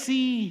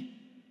legacy,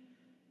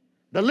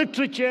 the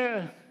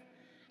literature,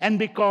 and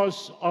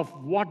because of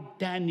what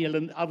Daniel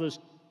and others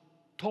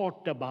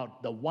taught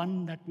about the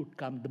one that would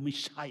come, the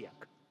Messiah.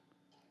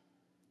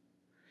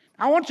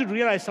 I want you to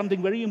realize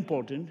something very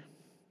important.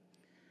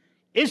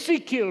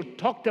 Ezekiel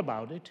talked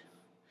about it,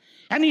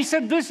 and he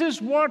said, this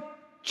is what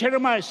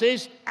Jeremiah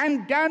says,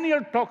 and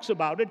Daniel talks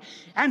about it,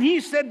 and he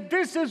said,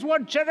 this is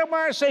what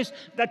Jeremiah says,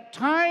 the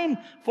time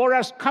for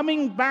us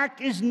coming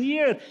back is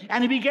near,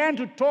 and he began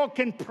to talk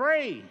and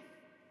pray.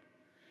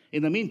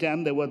 In the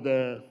meantime, there were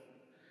the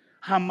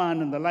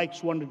Haman and the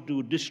likes wanted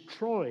to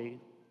destroy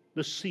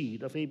the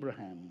seed of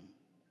Abraham.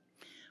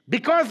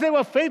 Because they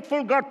were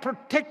faithful, God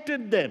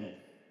protected them.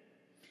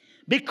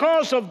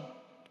 Because of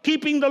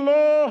keeping the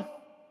law,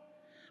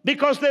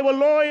 because they were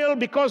loyal,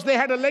 because they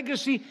had a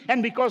legacy,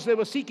 and because they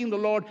were seeking the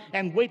Lord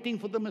and waiting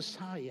for the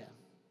Messiah.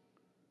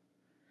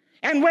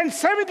 And when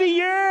 70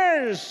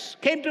 years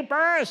came to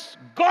pass,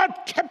 God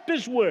kept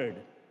his word.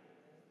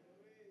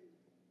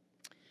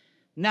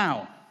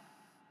 Now,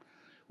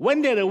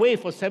 when they're away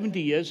for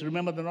 70 years,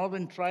 remember the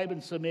northern tribe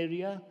in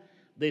Samaria?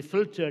 They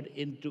filtered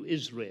into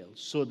Israel,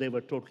 so they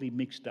were totally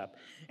mixed up.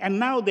 And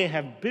now they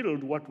have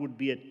built what would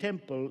be a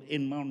temple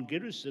in Mount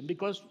Gerizim,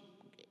 because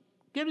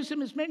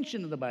Gerizim is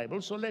mentioned in the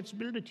Bible, so let's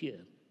build it here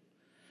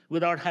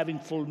without having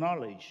full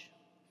knowledge.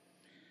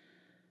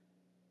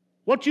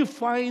 What you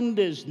find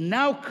is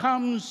now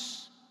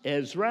comes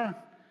Ezra,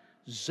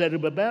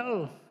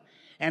 Zerubbabel,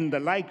 and the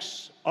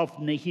likes of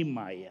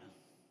Nehemiah.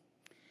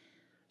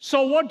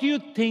 So what do you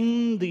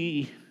think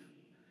the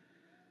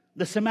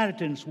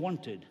Samaritans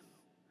wanted?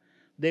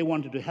 They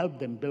wanted to help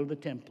them build a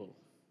temple.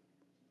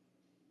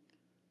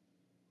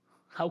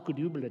 How could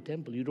you build a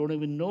temple? You don't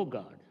even know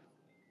God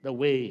the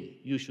way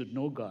you should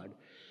know God.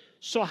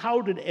 So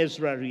how did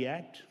Ezra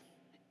react?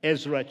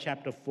 Ezra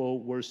chapter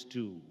 4, verse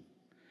 2.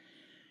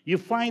 You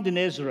find in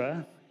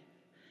Ezra,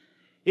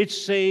 it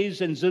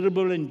says, and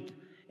Zerubbabel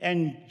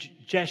and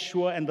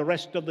Joshua and the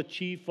rest of the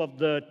chief of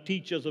the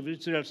teachers of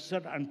Israel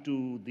said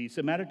unto the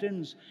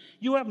Samaritans,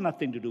 you have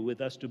nothing to do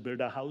with us to build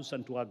a house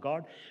unto our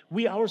God.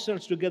 We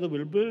ourselves together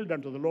will build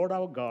unto the Lord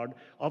our God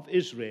of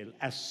Israel,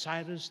 as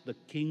Cyrus the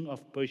king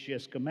of Persia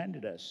has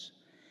commanded us.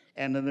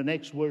 And in the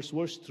next verse,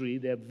 verse 3,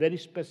 they are very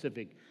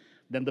specific.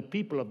 Then the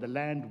people of the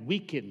land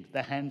weakened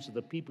the hands of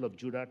the people of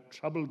Judah,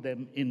 troubled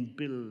them in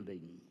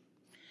building.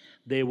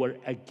 They were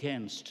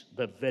against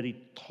the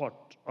very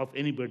thought of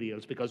anybody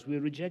else because we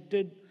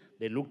rejected.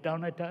 They looked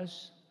down at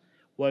us.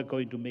 We're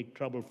going to make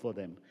trouble for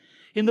them.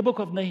 In the book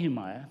of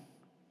Nehemiah,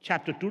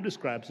 chapter 2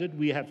 describes it.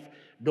 We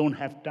don't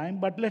have time,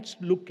 but let's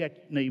look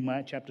at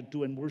Nehemiah chapter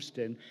 2 and verse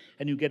 10,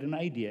 and you get an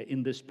idea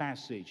in this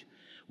passage.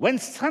 When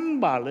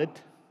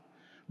Sanballat,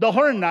 the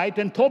Horonite,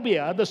 and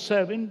Tobiah, the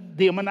servant,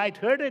 the Ammonite,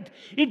 heard it,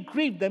 it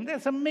grieved them.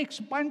 There's a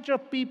mixed bunch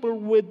of people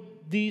with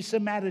the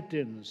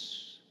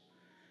Samaritans.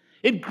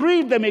 It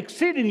grieved them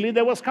exceedingly.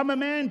 There was come a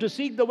man to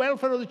seek the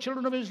welfare of the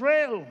children of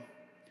Israel.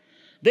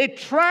 They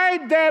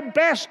tried their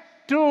best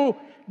to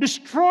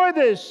destroy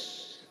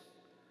this,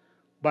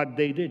 but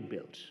they did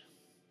build.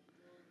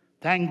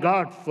 Thank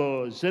God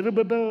for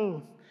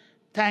Zerubbabel.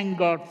 Thank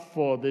God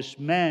for this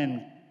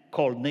man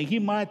called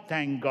Nehemiah.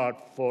 Thank God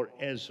for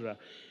Ezra.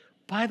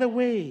 By the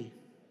way,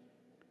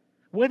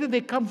 where did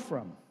they come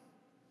from?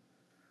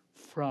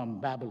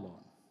 From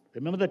Babylon.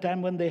 Remember the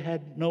time when they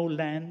had no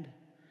land,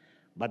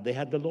 but they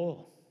had the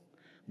law.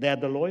 They had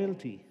the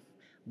loyalty.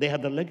 They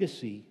had the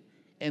legacy.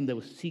 And they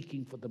were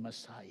seeking for the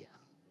Messiah.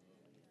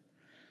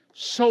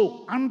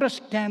 So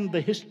understand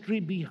the history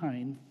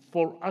behind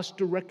for us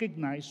to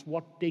recognize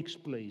what takes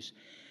place.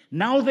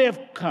 Now they have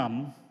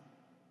come,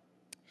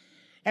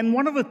 and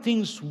one of the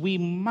things we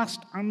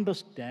must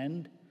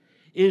understand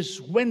is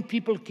when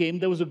people came,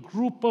 there was a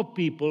group of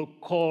people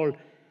called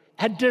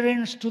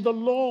adherents to the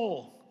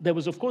law. There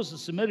was, of course, the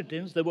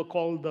Samaritans. They were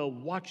called the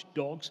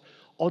watchdogs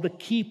or the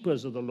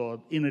keepers of the law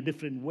in a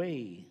different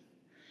way.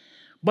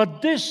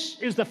 But this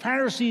is the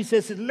Pharisees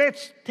says,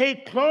 let's stay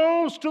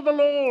close to the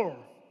law.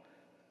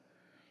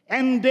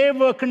 And they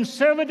were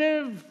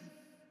conservative,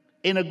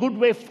 in a good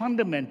way,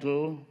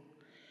 fundamental.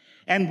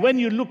 And when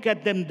you look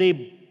at them, they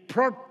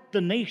brought the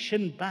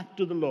nation back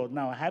to the Lord.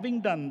 Now, having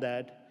done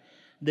that,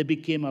 they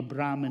became a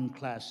Brahmin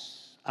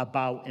class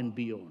above and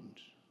beyond.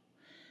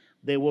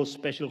 They wore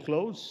special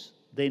clothes.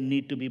 They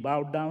need to be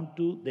bowed down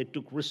to. They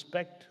took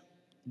respect.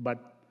 But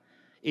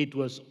it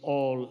was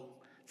all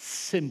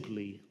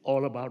simply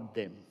all about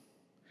them.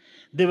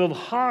 They were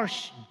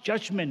harsh,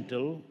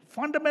 judgmental,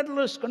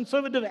 fundamentalist,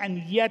 conservative,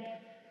 and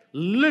yet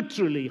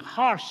literally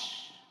harsh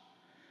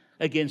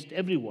against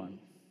everyone.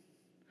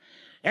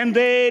 And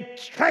they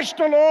stretched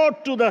the law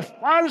to the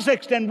farthest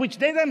extent, which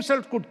they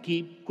themselves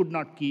could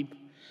not keep,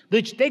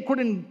 which they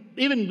couldn't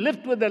even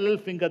lift with their little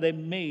finger. They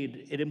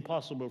made it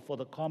impossible for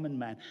the common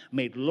man,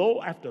 made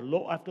law after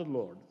law after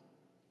law.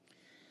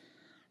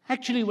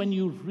 Actually, when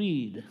you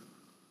read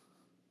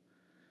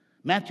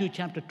Matthew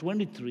chapter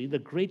 23, the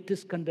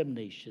greatest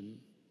condemnation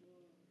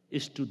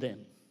is to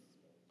them.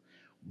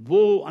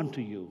 Woe unto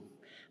you.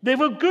 They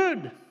were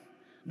good.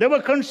 They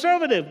were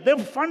conservative. They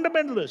were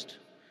fundamentalist.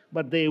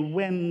 But they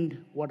went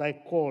what I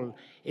call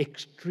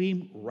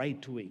extreme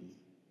right-wing,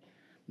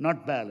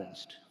 not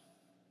balanced.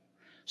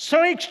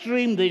 So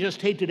extreme, they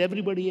just hated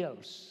everybody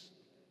else,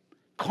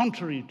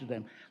 contrary to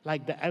them,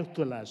 like the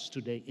Ayatollahs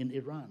today in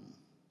Iran.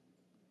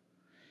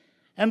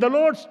 And the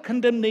Lord's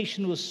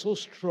condemnation was so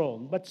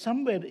strong, but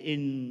somewhere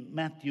in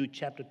Matthew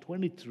chapter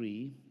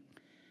 23,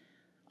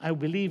 I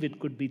believe it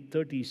could be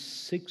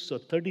 36 or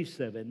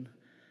 37,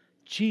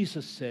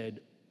 Jesus said,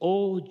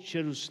 O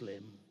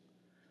Jerusalem,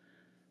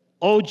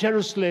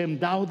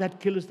 thou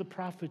that killest the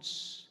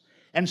prophets,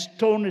 and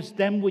stonest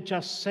them which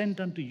are sent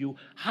unto you,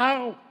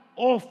 how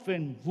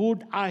often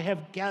would I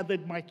have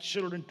gathered my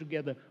children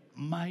together,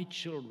 my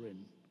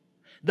children,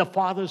 the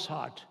Father's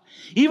heart,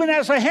 even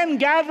as a hen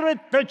gathereth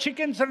the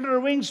chickens under her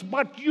wings,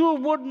 but you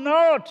would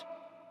not.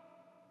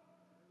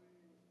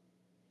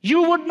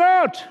 You would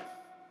not.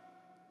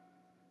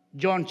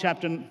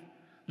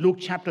 Luke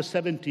chapter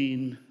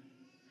 17,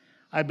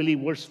 I believe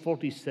verse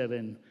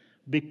 47,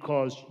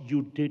 because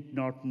you did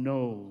not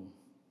know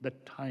the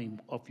time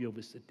of your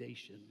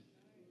visitation.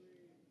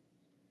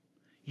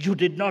 You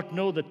did not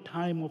know the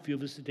time of your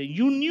visitation.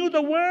 You knew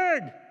the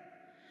word,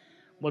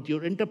 but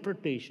your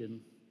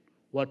interpretation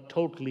was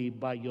totally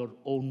by your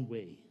own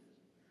way.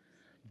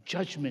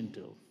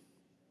 Judgmental.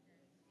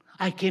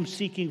 I came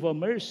seeking for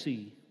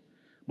mercy,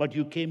 but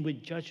you came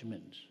with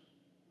judgment.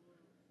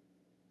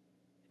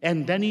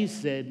 And then he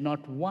said,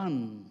 not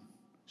one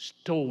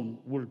stone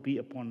will be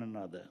upon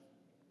another.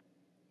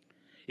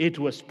 It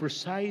was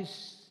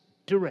precise,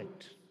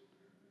 direct.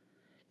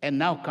 And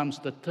now comes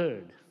the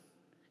third,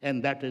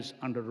 and that is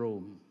under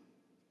Rome.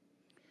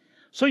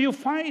 So you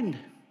find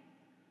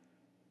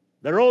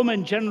the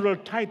Roman general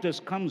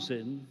Titus comes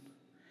in,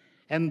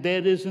 and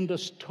there isn't a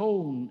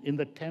stone in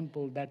the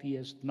temple that he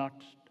has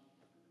not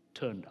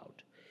turned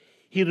out.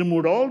 He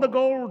removed all the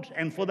gold,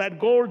 and for that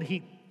gold,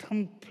 he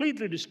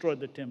completely destroyed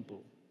the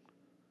temple.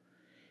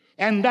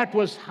 And that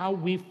was how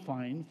we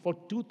find for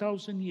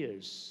 2,000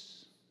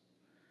 years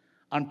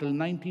until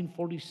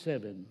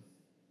 1947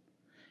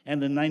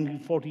 and the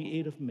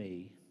 1948 of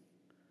May,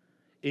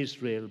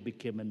 Israel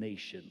became a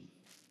nation.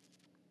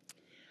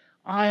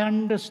 I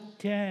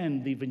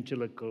understand the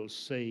evangelicals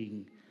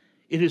saying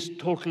it is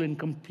total and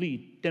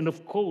complete. And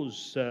of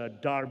course,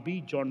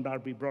 John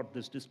Darby brought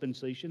this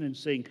dispensation and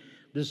saying,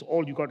 this is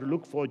all you got to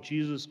look for,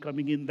 Jesus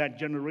coming in that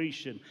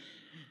generation.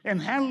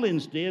 And Hal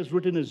Lindsey has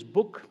written his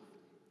book,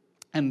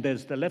 and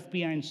there's the Left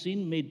Behind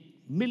scene, made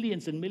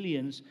millions and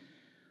millions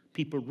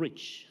people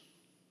rich.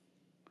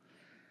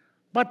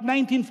 But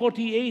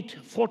 1948,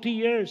 40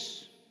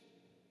 years.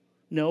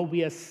 No,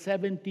 we are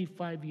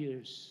 75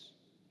 years.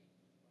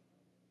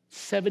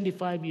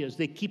 75 years.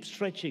 They keep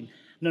stretching.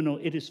 No,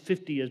 it is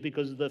 50 years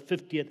because of the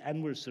 50th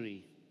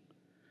anniversary.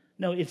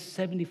 No, it's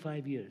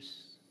 75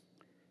 years.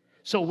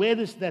 So where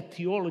is that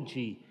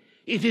theology?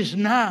 It is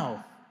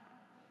now.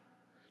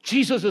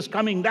 Jesus is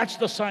coming. That's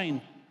the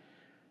sign.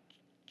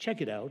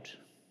 Check it out.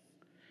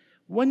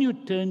 When you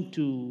turn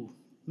to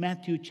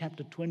Matthew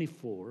chapter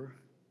 24,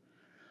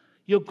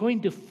 you're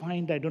going to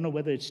find, I don't know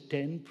whether it's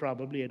 10,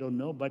 probably, I don't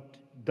know, but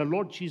the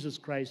Lord Jesus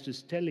Christ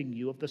is telling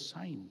you of the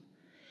sign.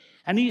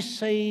 And he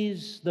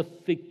says the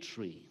fig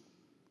tree.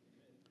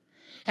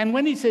 And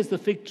when he says the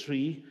fig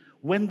tree,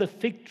 when the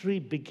fig tree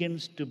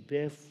begins to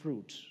bear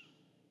fruit.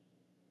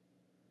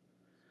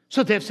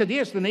 So they've said,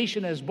 yes, the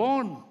nation has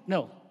born.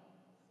 No,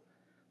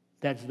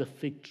 that's the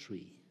fig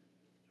tree.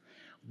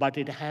 But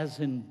it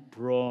hasn't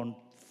borne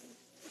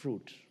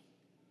fruit.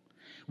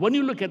 When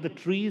you look at the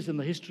trees and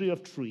the history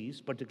of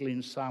trees, particularly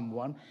in Psalm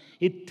 1,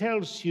 it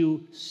tells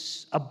you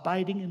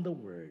abiding in the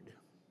Word.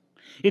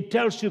 It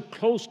tells you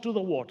close to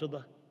the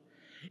water.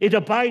 It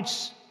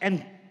abides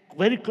and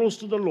very close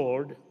to the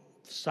Lord.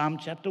 Psalm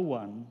chapter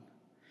 1.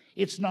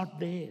 It's not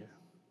there.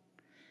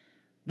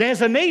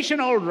 There's a nation,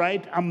 all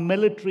right, a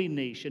military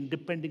nation,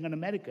 depending on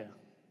America,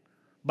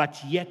 but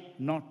yet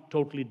not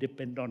totally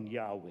dependent on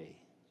Yahweh.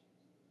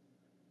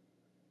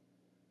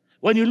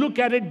 When you look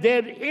at it,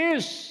 there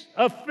is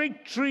a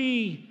fig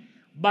tree,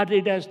 but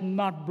it has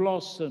not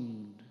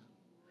blossomed.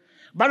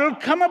 But it'll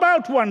come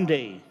about one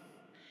day.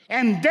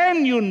 And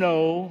then you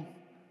know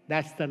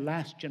that's the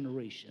last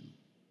generation.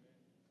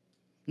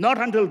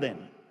 Not until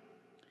then.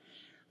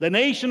 The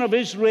nation of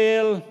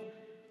Israel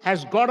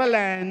has got a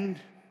land,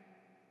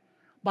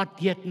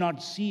 but yet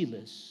not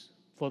zealous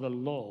for the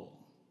law.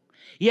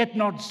 Yet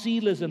not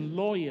zealous and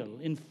loyal.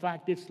 In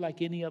fact, it's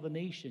like any other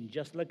nation,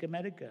 just like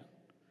America.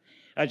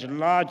 As a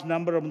large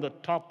number of the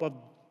top of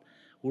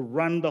who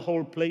run the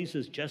whole place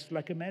is just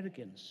like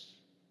Americans.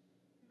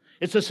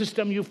 It's a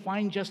system you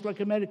find just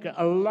like America.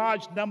 A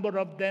large number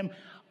of them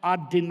are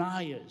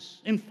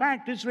deniers. In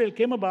fact, Israel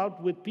came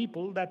about with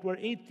people that were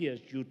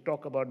atheists. You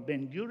talk about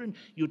Ben-Gurion,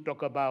 you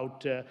talk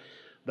about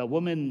the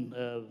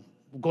woman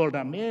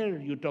Golda Meir,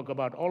 you talk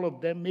about all of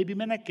them. Maybe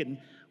Menachem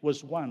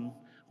was one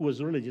who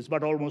was religious,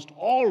 but almost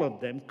all of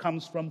them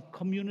comes from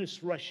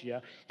communist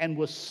Russia and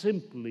was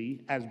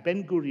simply, as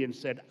Ben-Gurion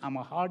said, I'm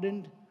a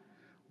hardened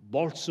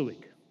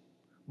Bolshevik.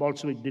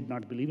 Bolshevik did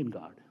not believe in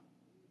God.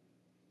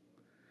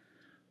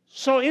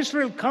 So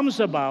Israel comes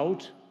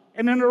about,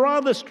 and in a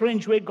rather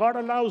strange way, God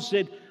allows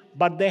it,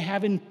 but they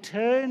haven't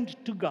turned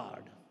to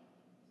God.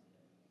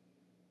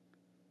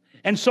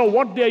 And so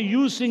what they're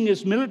using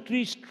is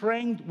military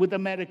strength with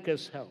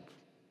America's help.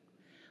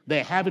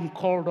 They haven't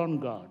called on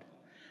God.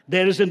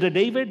 There isn't a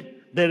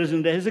David, there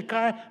isn't a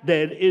Hezekiah,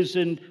 there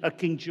isn't a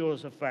King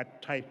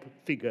Jehoshaphat type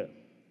figure.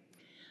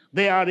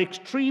 They are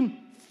extreme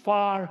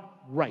far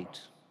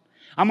right.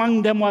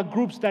 Among them are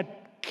groups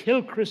that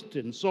kill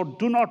Christians or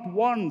do not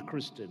want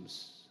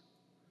Christians.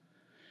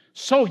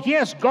 So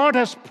yes, God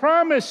has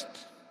promised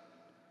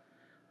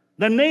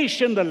the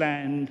nation the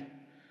land,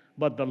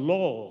 but the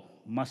law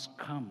must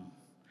come.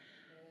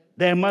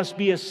 There must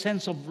be a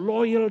sense of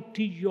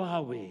loyalty to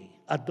Yahweh,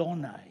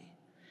 Adonai.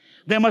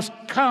 There must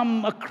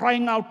come a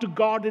crying out to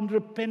God in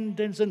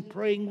repentance and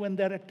praying when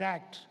they're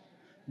attacked.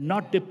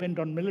 Not depend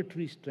on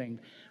military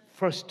strength.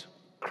 First,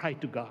 cry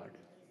to God.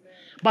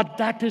 But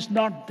that is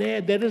not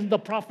there. There isn't the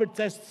prophet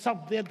says,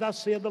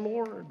 thus saith the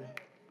Lord.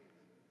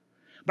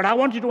 But I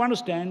want you to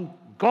understand,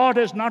 God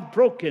has not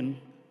broken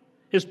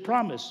his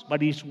promise,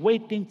 but he's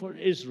waiting for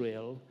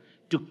Israel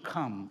to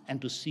come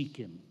and to seek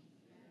him.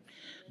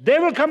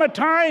 There will come a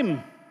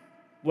time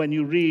when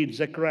you read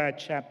Zechariah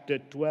chapter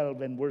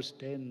 12 and verse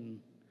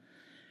 10.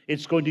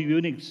 It's going to be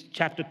unique.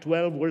 Chapter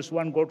 12, verse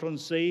 1 goes on and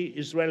say,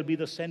 Israel be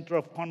the center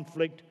of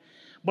conflict.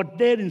 But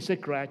there in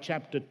Zechariah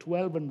chapter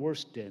 12 and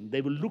verse 10,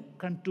 they will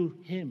look unto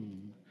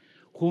him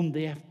whom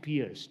they have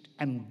pierced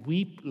and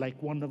weep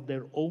like one of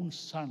their own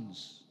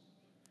sons.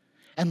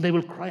 And they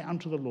will cry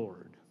unto the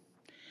Lord.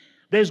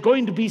 There's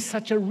going to be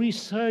such a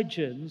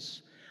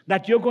resurgence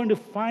that you're going to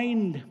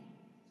find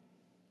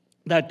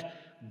that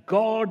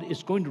God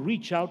is going to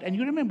reach out. And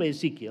you remember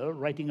Ezekiel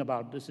writing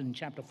about this in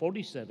chapter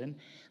 47.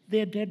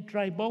 They're dead,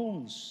 dry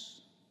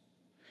bones.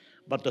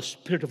 But the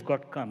Spirit of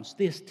God comes.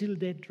 They're still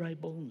dead, dry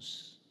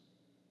bones.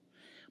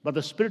 But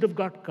the Spirit of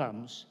God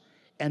comes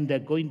And they're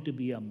going to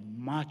be a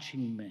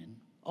marching men.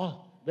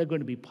 Oh, they're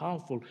going to be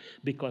powerful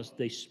because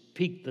they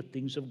speak the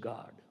things of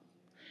God.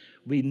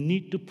 We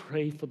need to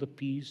pray for the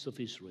peace of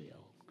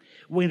Israel.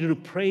 We need to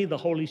pray the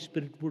Holy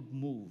Spirit would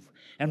move.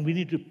 And we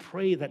need to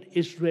pray that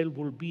Israel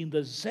will be in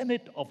the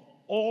zenith of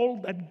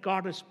all that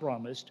God has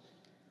promised.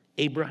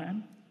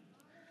 Abraham,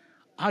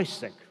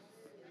 Isaac,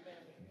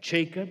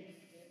 Jacob,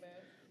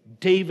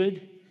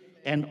 David,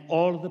 and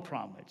all the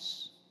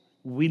prophets.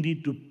 We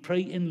need to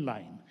pray in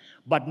line,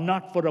 but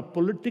not for a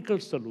political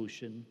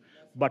solution,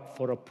 but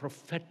for a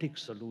prophetic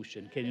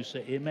solution. Can you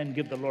say amen?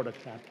 Give the Lord a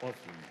clap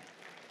offering.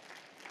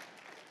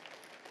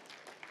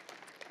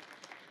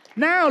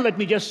 Now, let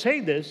me just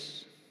say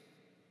this.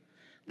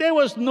 There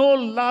was no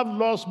love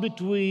lost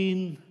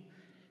between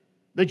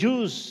the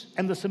Jews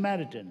and the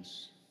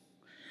Samaritans.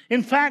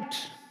 In fact,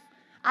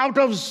 out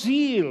of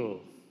zeal,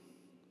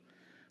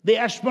 the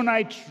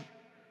Ashmonite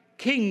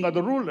king or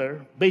the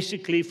ruler,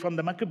 basically from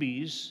the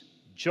Maccabees,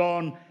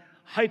 John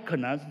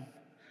Hyrcanus,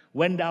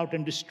 went out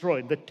and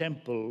destroyed the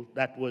temple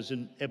that was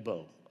in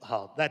Ebal.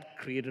 That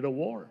created a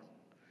war.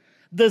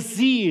 The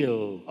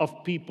zeal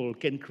of people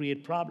can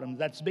create problems.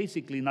 That's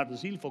basically not a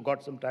zeal for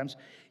God sometimes.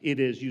 It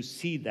is, you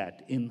see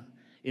that in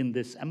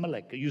this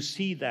Amalek. You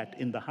see that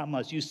in the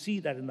Hamas. You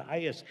see that in the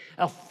IS.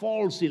 A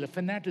false zeal, a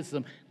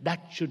fanaticism,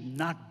 that should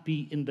not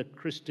be in the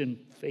Christian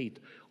faith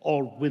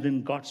or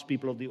within God's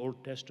people of the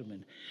Old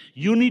Testament.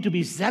 You need to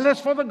be zealous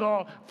for the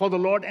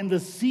Lord, and the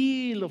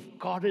zeal of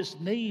God's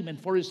name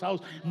and for his house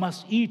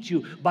must eat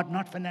you, but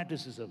not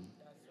fanaticism.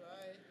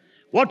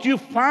 What you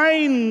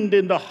find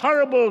in the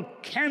horrible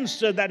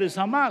cancer that is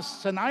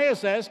Hamas and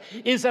ISIS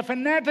is a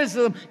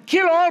fanaticism.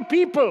 Kill all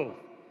people.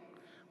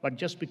 But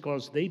just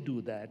because they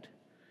do that,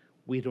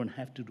 we don't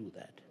have to do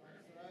that.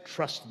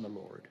 Trust in the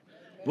Lord.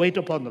 Wait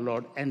upon the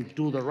Lord and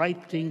do the right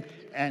thing.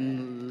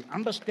 And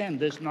understand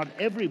this, not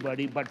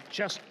everybody, but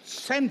just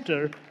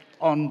center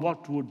on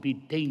what would be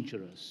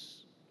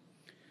dangerous.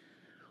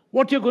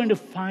 What you're going to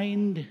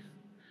find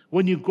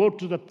when you go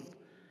to the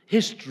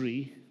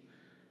history,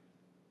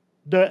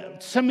 the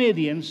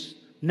Samaritans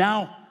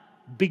now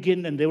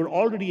begin, and they were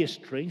already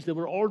estranged, they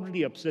were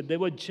already upset, they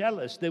were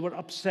jealous, they were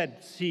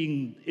upset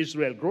seeing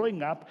Israel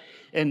growing up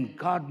and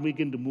God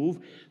begin to move.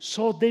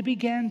 So they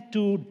began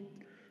to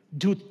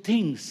do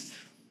things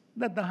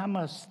that the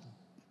Hamas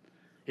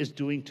is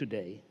doing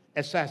today,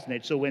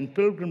 assassinate. So when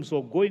pilgrims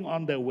were going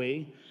on their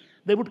way,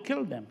 they would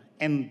kill them.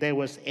 And there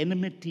was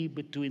enmity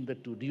between the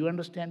two. Do you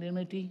understand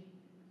enmity?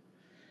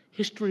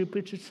 History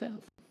repeats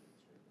itself.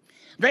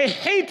 They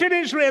hated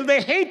Israel.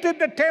 They hated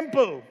the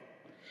temple.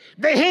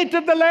 They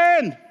hated the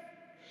land.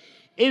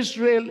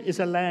 Israel is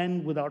a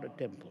land without a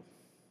temple.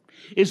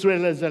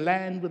 Israel is a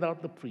land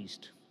without the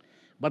priest.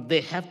 But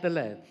they have the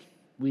land.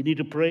 We need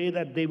to pray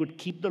that they would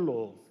keep the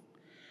law,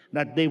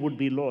 that they would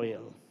be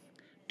loyal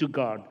to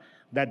God,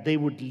 that they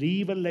would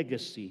leave a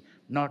legacy,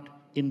 not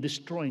in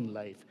destroying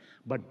life,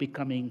 but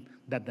becoming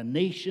that the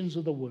nations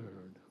of the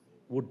world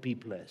would be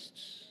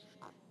blessed.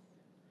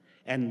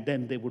 And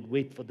then they would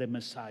wait for the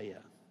Messiah.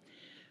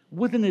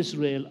 Within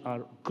Israel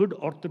are good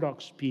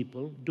Orthodox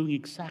people doing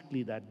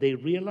exactly that. They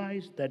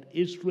realize that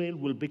Israel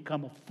will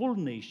become a full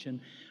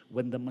nation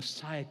when the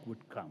Messiah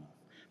would come.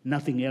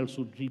 Nothing else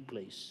would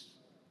replace.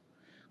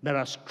 There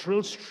are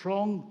still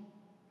strong,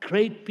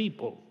 great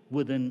people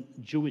within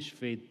Jewish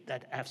faith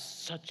that have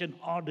such an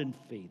ardent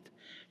faith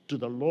to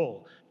the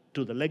law,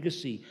 to the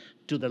legacy,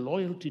 to the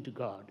loyalty to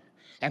God,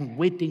 and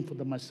waiting for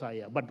the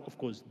Messiah. But of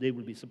course, they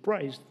will be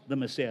surprised. The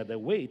Messiah they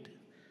wait,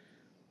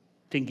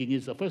 thinking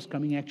is the first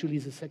coming, actually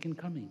is the second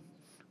coming.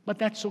 But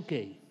that's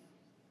okay.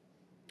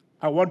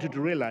 I want you to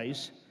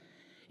realize,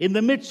 in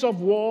the midst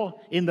of war,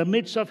 in the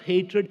midst of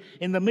hatred,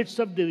 in the midst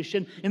of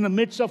division, in the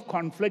midst of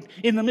conflict,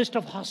 in the midst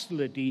of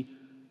hostility,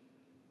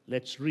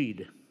 let's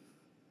read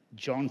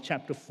John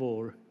chapter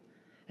 4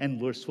 and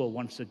verse 4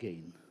 once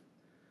again.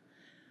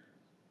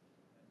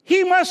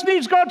 He must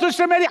needs go to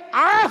Samaria.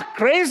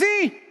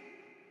 Crazy?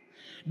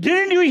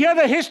 Didn't you hear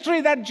the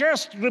history that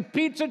just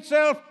repeats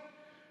itself?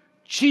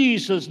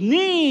 Jesus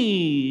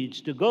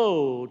needs to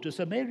go to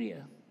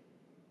Samaria.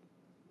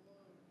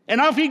 And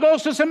off he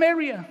goes to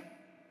Samaria.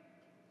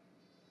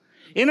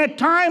 In a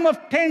time of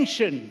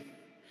tension,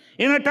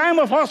 in a time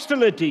of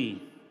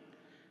hostility,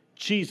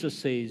 Jesus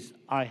says,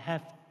 I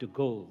have to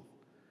go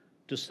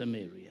to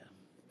Samaria.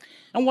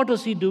 And what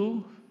does he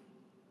do?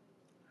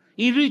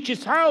 He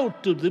reaches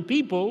out to the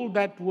people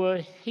that were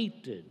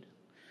hated.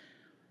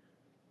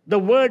 The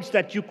words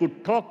that you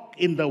could talk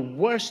in the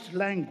worst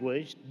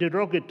language,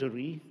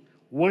 derogatory,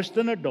 worse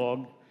than a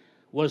dog,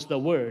 was the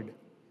word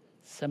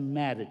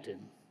Samaritan.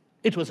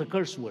 It was a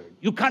curse word.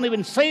 You can't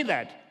even say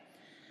that.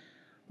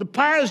 The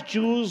pious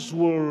Jews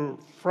were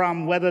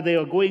from, whether they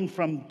were going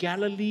from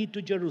Galilee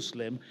to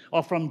Jerusalem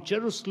or from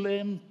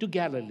Jerusalem to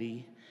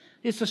Galilee,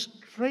 it's a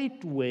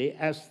straight way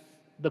as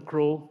the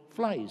crow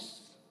flies.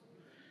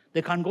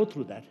 They can't go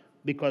through that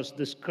because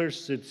this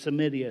cursed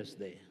Samaria is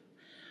there.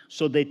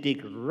 So they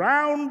take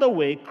round the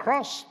way,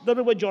 cross the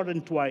river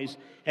Jordan twice,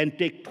 and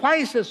take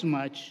twice as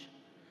much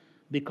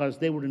because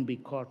they wouldn't be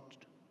caught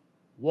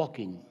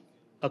walking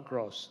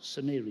across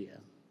Samaria.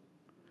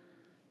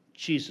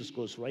 Jesus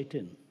goes right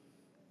in.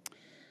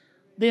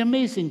 The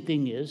amazing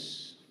thing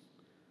is,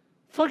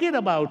 forget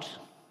about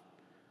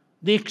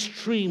the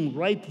extreme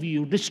right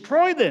view,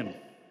 destroy them.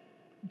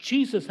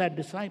 Jesus had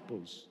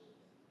disciples,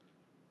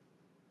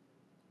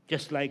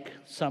 just like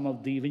some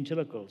of the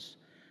evangelicals.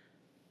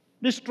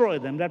 Destroy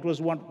them. That was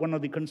one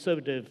of the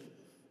conservative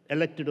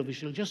elected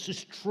officials. Just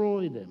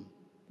destroy them.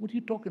 What are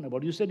you talking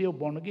about? You said you're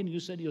born again. You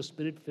said you're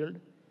spirit-filled.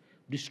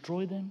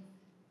 Destroy them.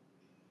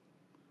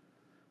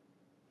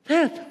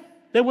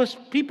 There was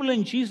people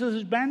in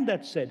Jesus' band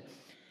that said,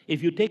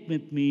 if you take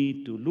with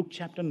me to Luke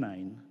chapter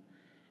 9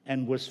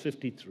 and verse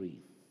 53,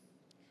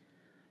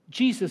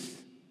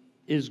 Jesus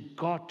is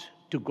got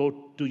to go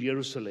to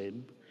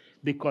Jerusalem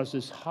because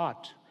his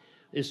heart,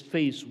 his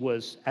face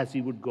was as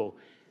he would go.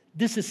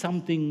 This is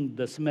something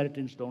the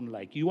Samaritans don't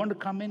like. You want to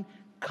come in?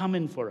 Come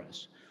in for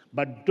us.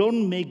 But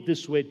don't make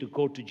this way to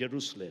go to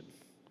Jerusalem.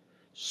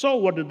 So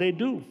what did they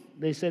do?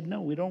 They said,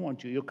 no, we don't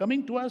want you. You're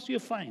coming to us, you're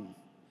fine.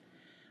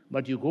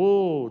 But you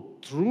go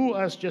through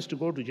us just to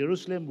go to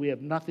Jerusalem, we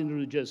have nothing to do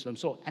with Jerusalem.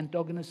 So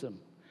antagonism.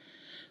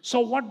 So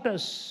what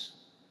does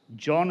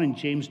John and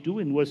James do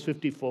in verse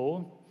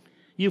 54?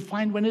 You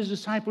find when his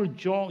disciples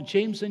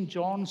James and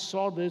John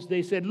saw this,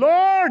 they said,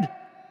 Lord,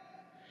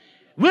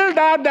 wilt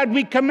thou that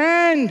we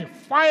command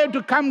fire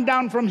to come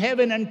down from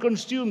heaven and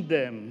consume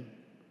them?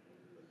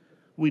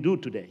 We do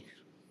today.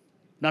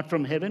 Not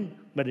from heaven,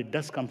 but it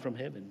does come from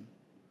heaven.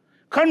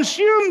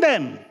 Consume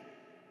them.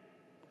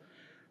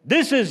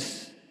 This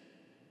is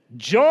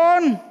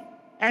John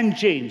and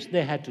James.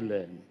 They had to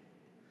learn.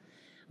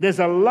 There's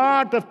a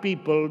lot of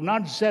people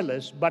not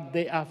zealous, but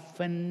they are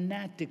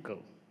fanatical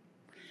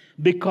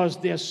because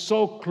they are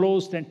so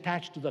close and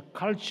attached to the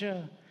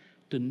culture,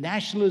 to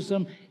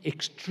nationalism,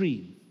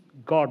 extreme.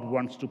 God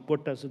wants to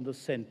put us in the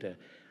center.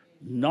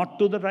 Not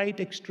to the right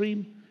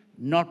extreme,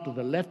 not to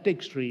the left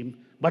extreme,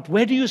 but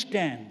where do you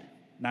stand?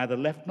 Neither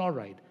left nor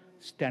right.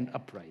 Stand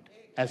upright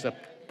as a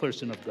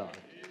person of God.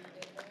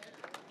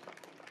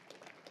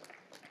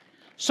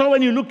 So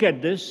when you look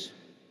at this,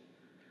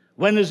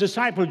 when his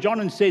disciple John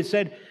and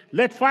said,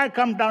 let fire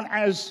come down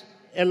as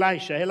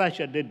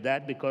Elisha did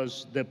that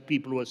because the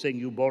people were saying,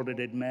 you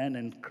bald-headed man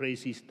and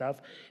crazy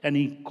stuff, and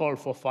he called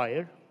for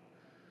fire.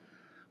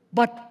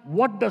 But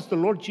what does the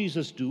Lord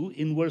Jesus do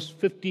in verse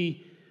 55?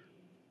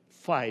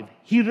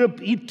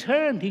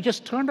 He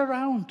just turned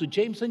around to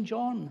James and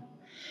John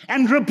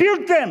and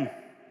rebuked them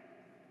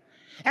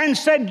and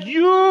said,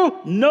 you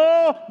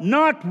know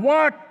not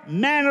what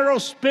manner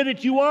of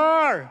spirit you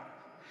are.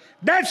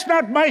 That's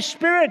not my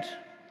spirit.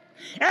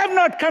 I have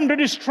not come to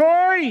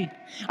destroy.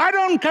 I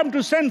don't come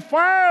to send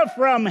fire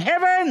from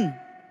heaven.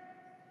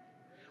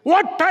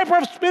 What type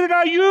of spirit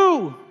are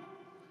you?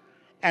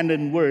 And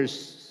in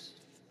verse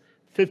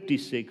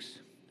 56,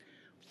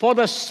 for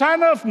the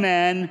Son of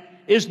Man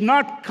is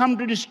not come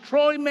to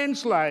destroy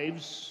men's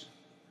lives,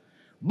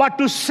 but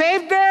to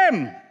save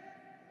them.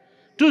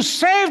 To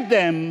save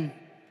them.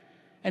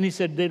 And he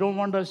said, they don't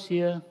want us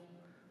here.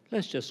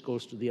 Let's just go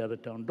to the other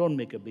town. Don't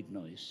make a big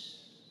noise.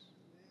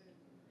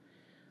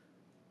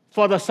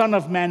 For the Son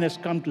of Man has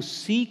come to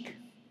seek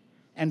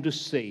and to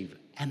save.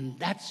 And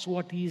that's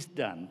what he's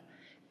done.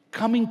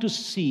 Coming to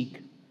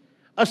seek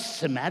a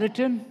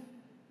Samaritan,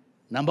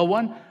 number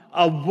one,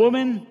 a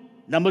woman,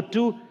 number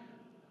two,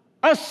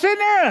 a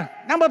sinner,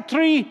 number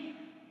three.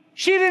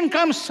 She didn't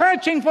come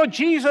searching for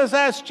Jesus,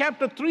 as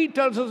chapter 3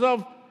 tells us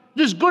of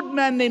this good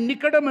man named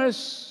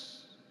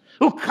Nicodemus,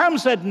 who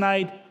comes at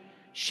night.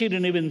 She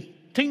didn't even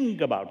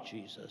think about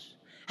Jesus,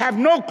 have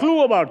no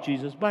clue about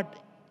Jesus, but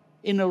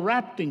in her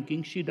rapt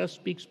thinking, she does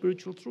speak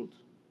spiritual truth.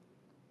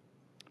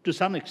 To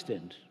some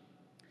extent.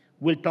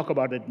 We'll talk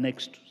about it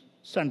next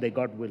Sunday,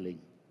 God willing.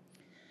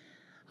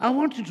 I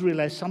want you to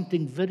realize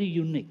something very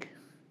unique.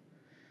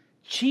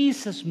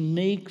 Jesus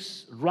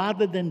makes,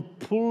 rather than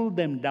pull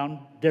them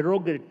down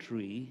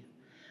derogatory,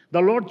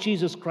 the Lord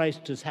Jesus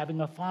Christ is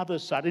having a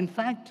father's heart. In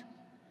fact,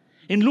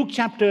 in Luke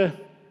chapter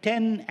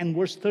 10 and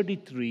verse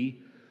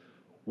 33,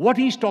 what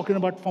he's talking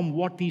about from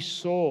what he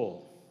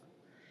saw.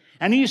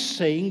 And he's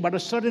saying, but a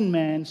certain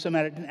man,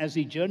 Samaritan, as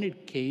he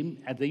journeyed,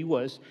 came as he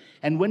was,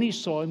 and when he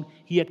saw him,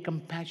 he had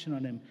compassion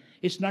on him.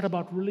 It's not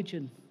about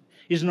religion.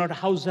 It's not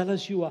how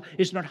zealous you are.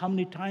 It's not how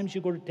many times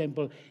you go to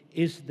temple.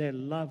 Is there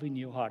love in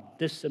your heart?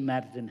 This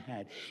Samaritan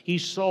had. He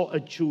saw a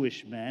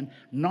Jewish man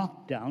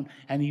knocked down,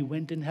 and he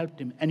went and helped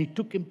him. And he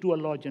took him to a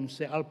lodge and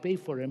said, I'll pay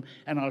for him,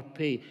 and I'll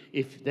pay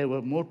if there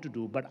were more to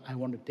do, but I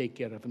want to take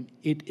care of him.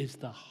 It is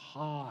the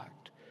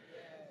heart.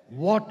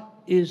 What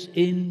is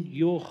in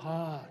your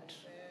heart?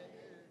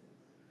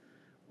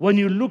 When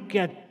you look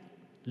at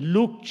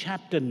Luke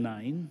chapter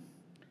 9,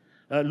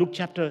 Luke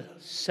chapter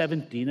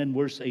 17 and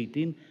verse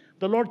 18,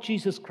 the Lord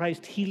Jesus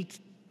Christ healed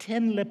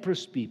 10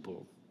 leprous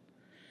people.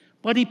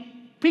 But he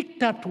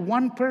picked up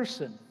one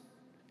person,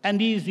 and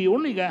he is the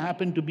only guy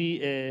happened to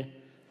be a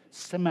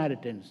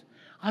Samaritan.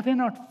 Are they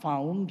not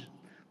found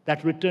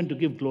that return to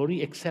give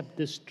glory except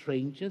this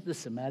stranger, the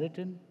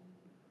Samaritan?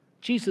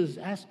 Jesus is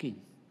asking.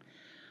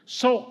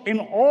 So in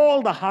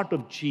all the heart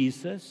of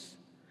Jesus,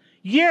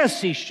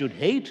 Yes, he should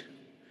hate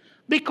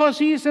because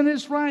he is an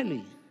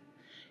Israeli.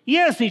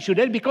 Yes, he should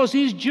hate because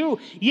he's Jew.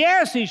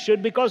 Yes, he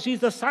should because he's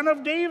the son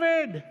of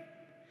David.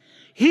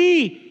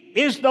 He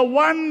is the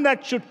one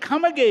that should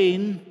come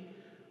again,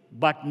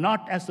 but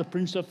not as the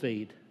Prince of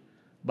Faith,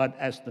 but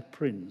as the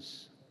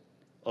Prince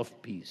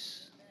of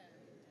Peace.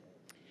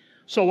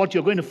 So what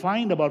you're going to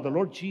find about the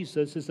Lord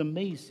Jesus is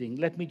amazing.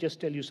 Let me just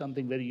tell you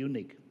something very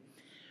unique.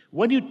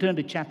 When you turn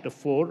to chapter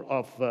 4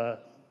 of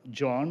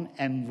John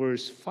and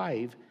verse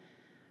 5,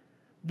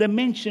 the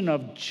mention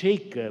of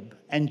Jacob,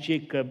 and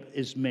Jacob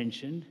is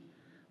mentioned.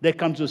 There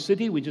comes a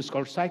city which is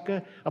called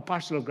Sychar, a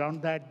parcel of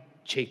ground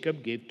that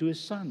Jacob gave to his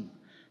son.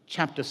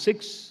 Chapter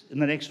 6, in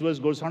the next verse,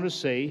 goes on to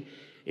say,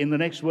 in the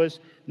next verse,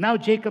 now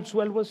Jacob's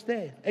well was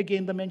there.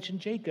 Again, the mention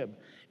Jacob.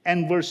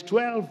 And verse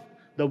 12,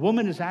 the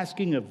woman is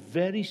asking a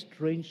very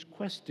strange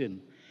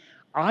question.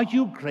 Are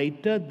you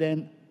greater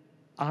than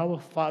our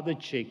father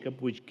Jacob,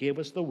 which gave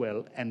us the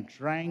well and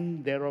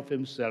drank thereof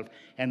himself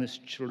and his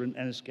children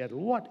and his cattle?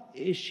 What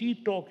is she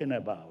talking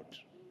about?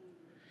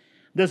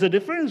 There's a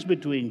difference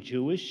between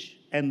Jewish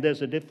and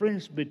there's a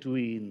difference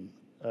between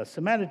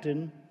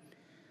Samaritan,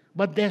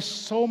 but there's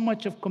so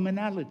much of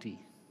commonality.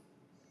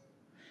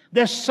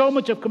 There's so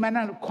much of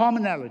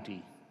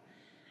commonality.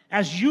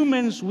 As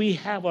humans, we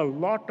have a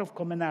lot of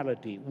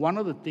commonality. One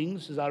of the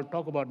things, as I'll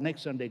talk about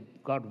next Sunday,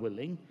 God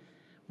willing,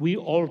 we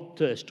all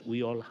thirst,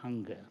 we all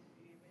hunger.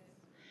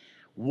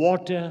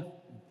 Water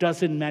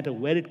doesn't matter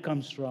where it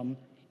comes from,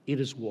 it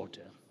is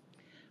water.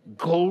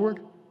 Gold,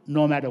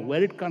 no matter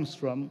where it comes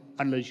from,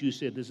 unless you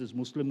say this is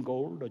Muslim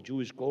gold or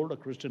Jewish gold or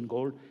Christian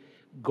gold,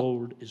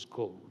 gold is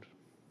gold.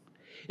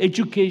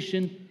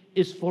 Education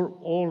is for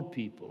all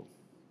people.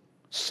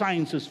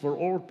 Science is for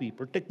all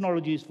people.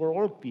 Technology is for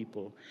all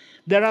people.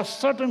 There are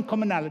certain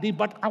commonality,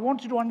 but I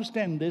want you to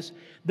understand this.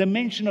 The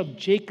mention of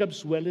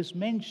Jacob's well is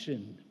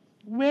mentioned.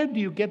 Where do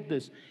you get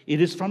this? It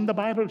is from the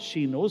Bible.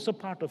 She knows a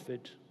part of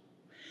it.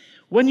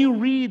 When you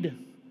read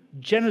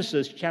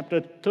Genesis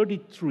chapter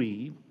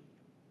 33,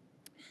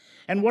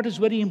 and what is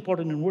very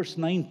important in verse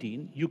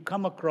 19, you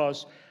come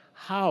across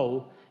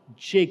how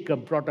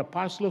Jacob brought a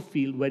parcel of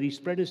field where he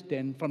spread his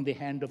tent from the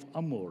hand of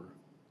Amor.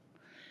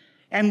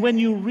 And when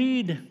you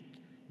read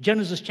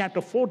Genesis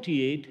chapter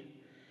 48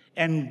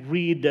 and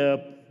read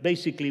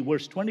basically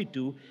verse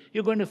 22,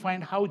 you're going to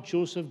find how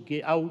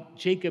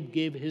Jacob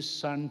gave his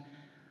son.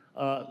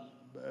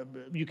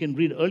 You can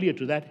read earlier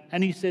to that,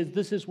 and he says,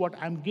 "This is what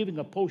I'm giving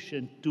a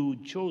portion to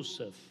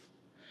Joseph."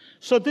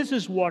 So this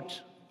is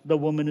what the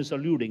woman is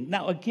alluding.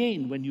 Now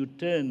again, when you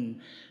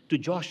turn to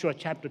Joshua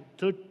chapter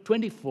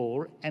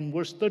 24 and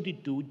verse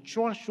 32,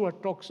 Joshua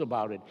talks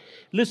about it.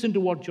 Listen to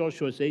what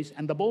Joshua says,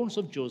 "And the bones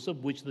of Joseph,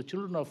 which the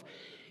children of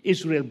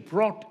Israel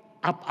brought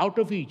up out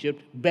of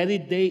Egypt,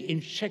 buried they in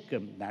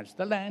Shechem." That's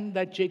the land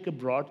that Jacob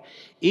brought,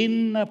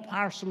 "in a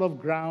parcel of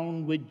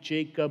ground which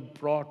Jacob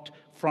brought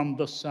from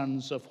the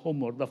sons of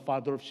Hamor, the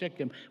father of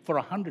Shechem, for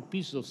 100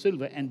 pieces of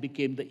silver, and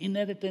became the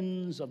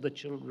inheritance of the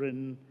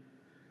children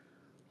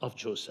of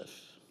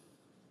Joseph."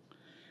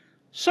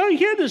 So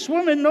here this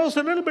woman knows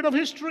a little bit of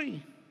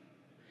history.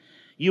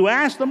 You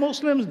ask the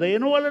Muslims, they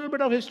know a little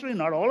bit of history,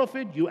 not all of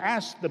it. You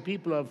ask the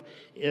people of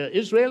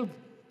Israel,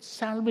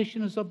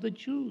 salvation is of the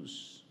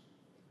Jews.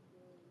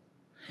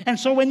 And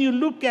so when you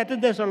look at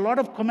it, there's a lot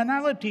of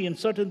commonality in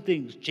certain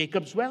things.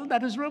 Jacob's well,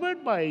 that is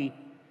revered by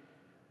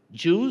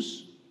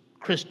Jews,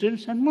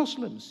 Christians, and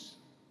Muslims.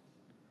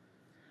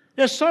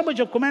 There's so much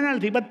of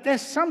commonality, but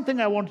there's something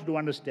I want you to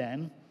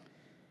understand.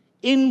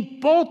 In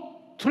both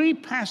three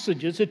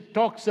passages, it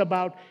talks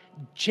about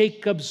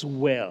Jacob's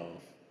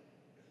well.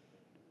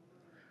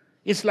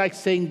 It's like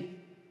saying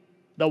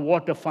the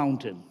water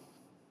fountain.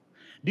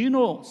 Do you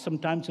know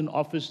sometimes in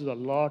offices a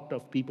lot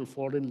of people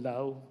fall in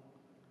love,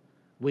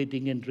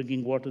 waiting and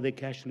drinking water, they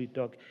casually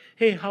talk.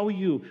 "Hey, how are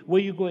you?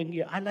 Where are you going?"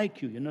 "Yeah, I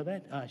like you." You know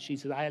that? She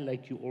says, "I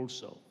like you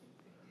also."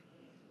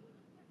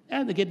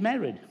 And they get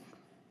married.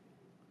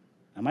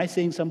 Am I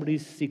saying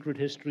somebody's secret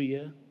history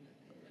here?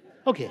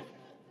 Okay.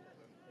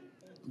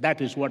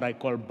 That is what I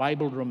call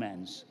Bible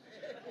romance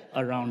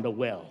around a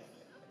well.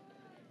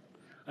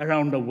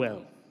 Around a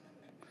well.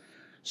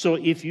 So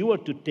if you were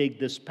to take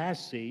this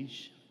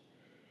passage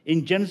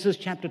in Genesis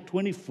chapter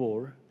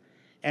 24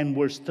 and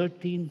verse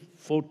 13,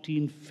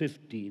 14,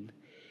 15,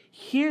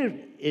 here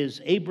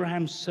is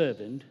Abraham's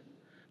servant,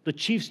 the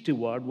chief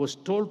steward, was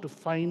told to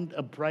find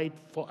a bride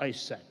for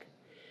Isaac.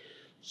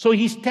 So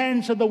he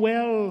stands at the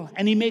well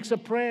and he makes a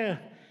prayer.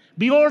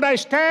 "Behold, I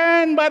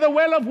stand by the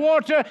well of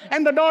water,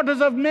 and the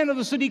daughters of men of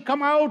the city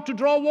come out to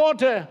draw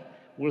water."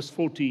 Verse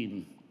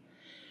 14.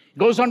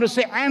 Goes on to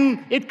say,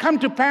 "And it come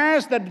to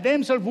pass that the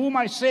damsel whom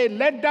I say,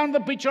 let down the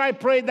pitcher, I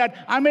pray,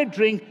 that I may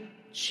drink,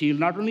 she'll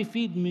not only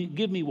feed me,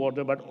 give me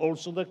water, but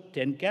also the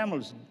 10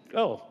 camels.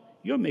 Oh,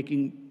 you're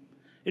making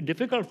it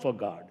difficult for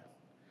God.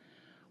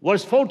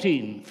 Verse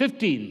 14,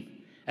 15.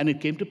 And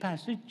it came to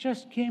pass, it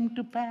just came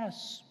to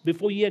pass,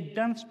 before he had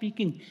done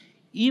speaking,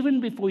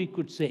 even before he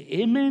could say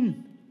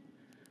amen,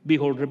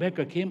 behold,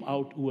 Rebekah came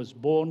out, who was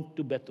born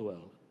to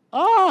Bethuel.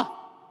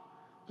 Ah,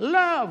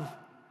 love.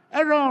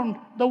 around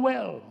the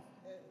well.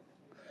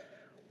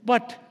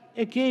 But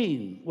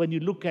again, when you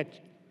look at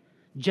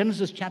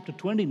Genesis chapter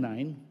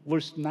 29,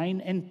 verse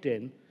 9 and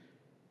 10,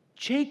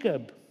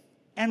 Jacob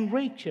and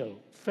Rachel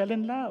fell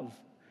in love.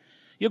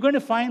 You're going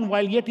to find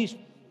while yet he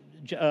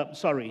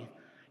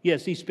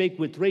spake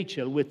with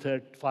Rachel with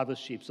her father's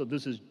sheep. So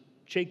this is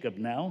Jacob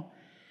now,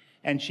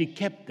 and she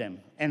kept them.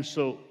 And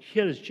so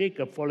here is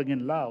Jacob falling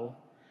in love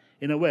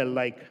in a well,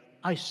 like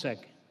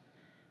Isaac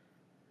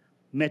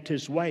met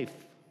his wife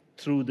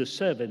through the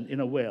servant in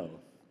a well.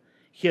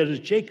 Here is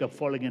Jacob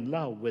falling in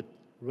love with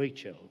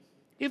Rachel.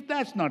 If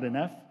that's not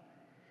enough,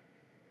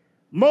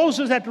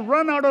 Moses had to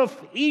run out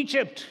of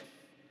Egypt,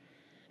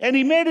 and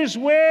he made his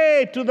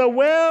way to the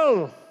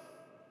well.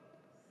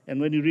 And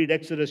when you read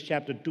Exodus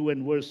chapter 2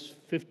 and verse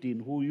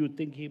 15, who you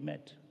think he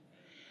met?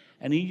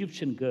 An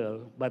Egyptian girl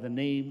by the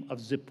name of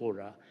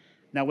Zipporah.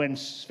 Now when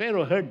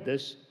Pharaoh heard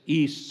this,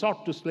 he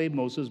sought to slay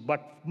Moses,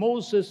 but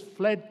Moses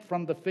fled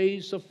from the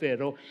face of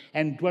Pharaoh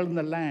and dwelt in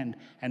the land,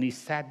 and he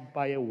sat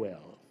by a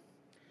well.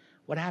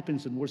 What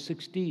happens in verse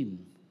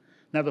 16?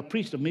 Now the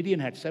priest of Midian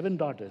had 7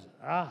 daughters.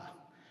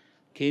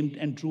 Came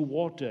and drew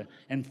water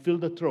and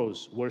filled the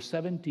troughs. Verse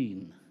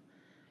 17.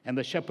 And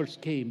the shepherds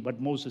came,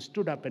 but Moses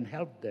stood up and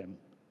helped them.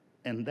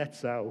 And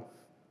that's how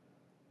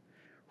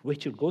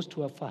Rachel goes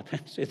to her father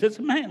and says, there's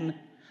a man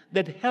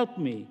that helped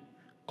me.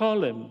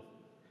 Call him.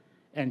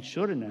 And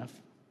sure enough,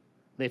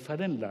 they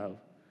fell in love.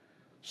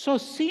 So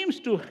seems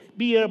to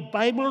be a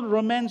Bible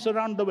romance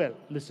around the well.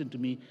 Listen to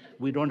me,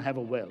 we don't have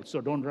a well.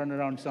 So don't run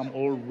around some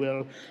old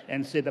well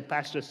and say the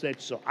pastor said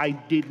so. I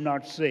did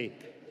not say.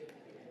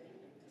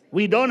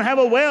 We don't have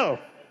a well.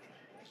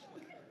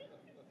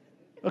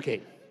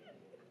 Okay.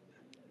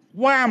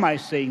 Why am I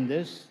saying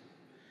this?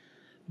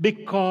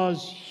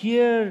 Because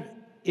here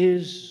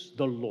is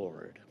the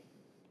Lord,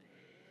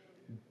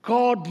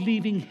 God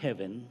leaving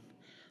heaven,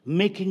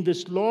 making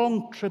this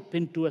long trip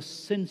into a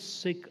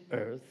sin-sick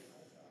earth,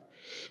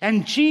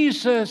 and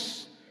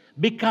Jesus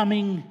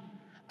becoming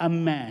a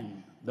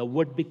man. The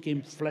Word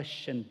became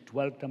flesh and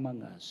dwelt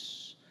among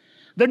us.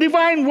 The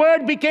divine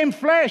Word became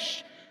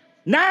flesh.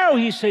 Now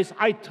he says,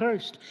 I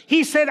thirst.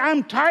 He said,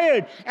 I'm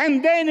tired.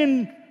 And then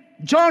in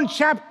John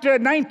chapter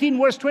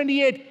 19, verse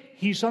 28,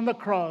 he's on the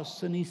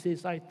cross and he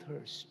says, I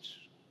thirst.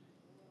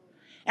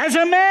 As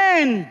a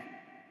man,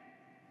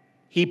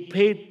 he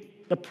paid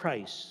the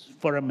price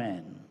for a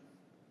man.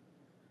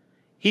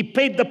 He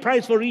paid the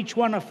price for each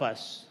one of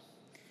us.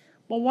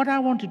 But what I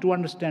want you to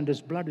understand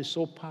is blood is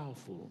so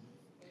powerful.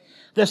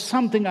 There's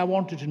something I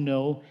want you to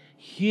know.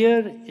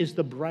 Here is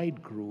the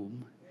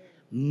bridegroom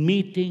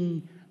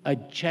meeting a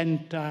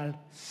Gentile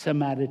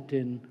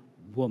Samaritan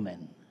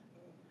woman.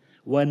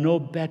 We're no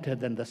better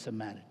than the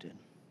Samaritan.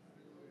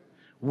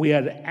 We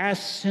are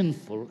as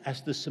sinful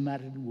as the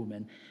Samaritan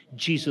woman.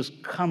 Jesus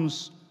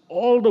comes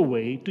all the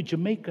way to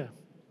Jamaica,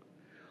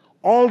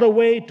 all the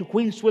way to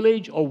Queens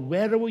Village, or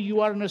wherever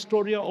you are in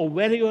Astoria, or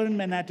wherever you are in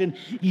Manhattan.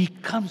 He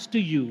comes to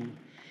you,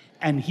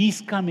 and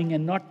he's coming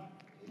and not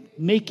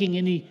making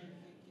any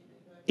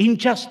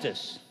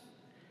injustice.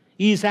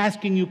 He's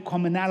asking you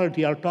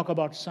commonality. I'll talk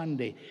about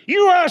Sunday.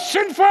 You are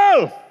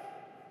sinful.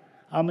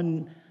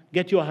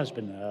 Get your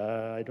husband.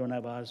 I don't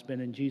have a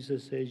husband. And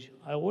Jesus says,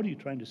 what are you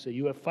trying to say?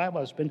 You have 5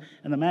 husbands,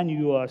 and the man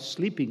you are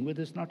sleeping with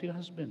is not your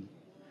husband.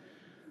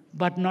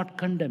 But not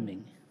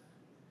condemning.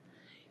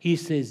 He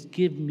says,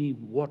 give me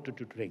water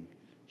to drink.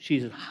 She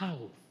says,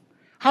 how?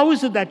 How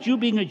is it that you,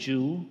 being a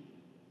Jew,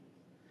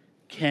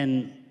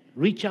 can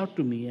reach out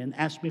to me and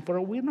ask me for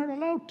a... We're not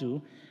allowed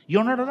to.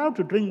 You're not allowed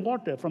to drink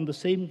water from the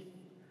same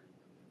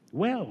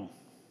well.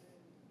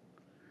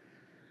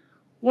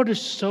 What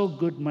is so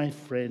good, my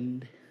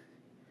friend,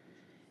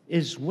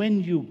 is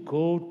when you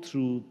go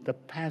through the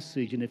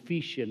passage in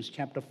Ephesians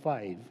chapter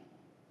 5,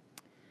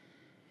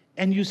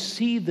 and you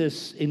see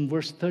this in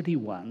verse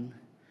 31,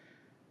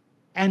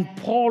 and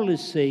Paul is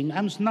saying,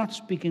 I'm not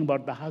speaking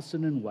about the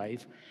husband and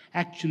wife.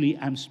 Actually,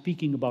 I'm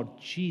speaking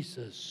about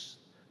Jesus,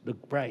 the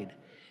bride,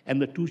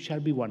 and the two shall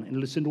be one. And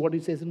listen to what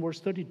he says in verse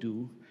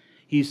 32.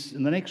 He's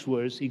in the next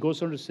verse, he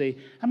goes on to say,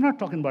 I'm not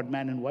talking about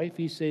man and wife.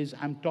 He says,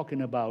 I'm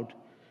talking about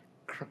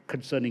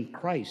concerning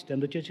Christ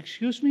and the church.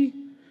 Excuse me?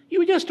 You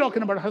were just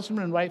talking about husband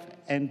and wife,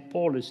 and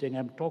Paul is saying,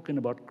 I'm talking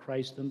about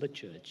Christ and the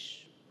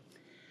church.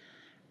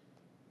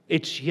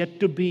 It's yet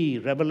to be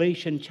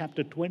Revelation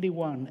chapter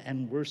 21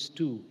 and verse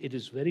 2. It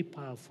is very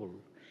powerful.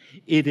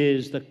 It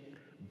is the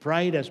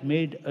bride has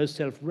made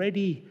herself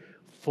ready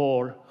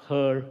for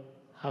her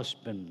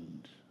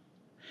husband.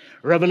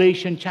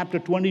 Revelation chapter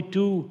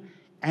 22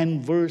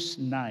 and verse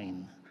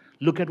 9.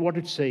 Look at what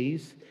it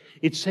says.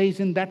 It says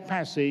in that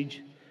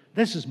passage,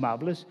 this is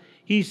marvelous.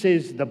 He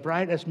says, the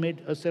bride has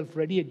made herself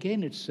ready.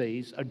 Again, it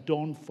says,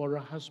 adorned for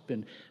a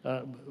husband.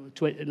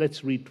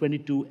 Let's read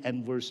 22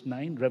 and verse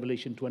 9,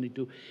 Revelation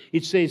 22.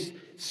 It says,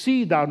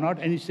 see thou not,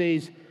 and it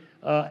says,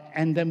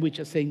 and then which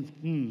are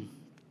saying,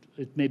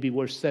 it may be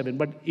verse 7,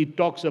 but it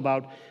talks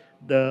about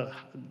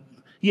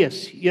here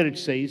it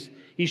says,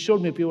 he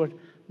showed me a pure.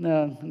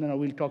 No,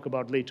 we'll talk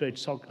about later.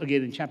 It's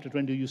again in chapter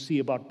 20, you see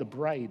about the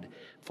bride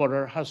for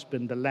her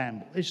husband, the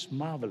lamb. It's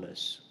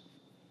marvelous.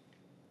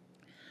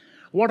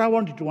 What I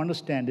want you to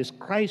understand is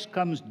Christ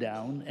comes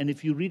down, and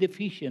if you read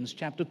Ephesians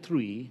chapter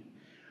 3,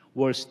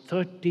 verse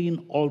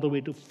 13 all the way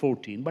to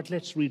 14, but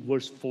let's read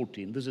verse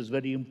 14. This is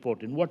very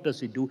important. What does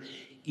he do?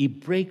 He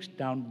breaks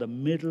down the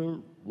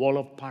middle wall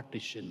of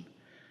partition.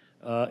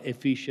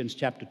 Ephesians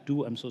chapter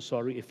 2,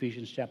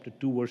 Ephesians chapter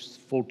 2, verse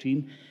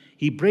 14.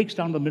 He breaks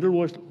down the middle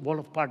wall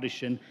of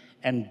partition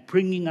and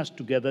bringing us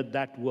together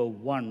that were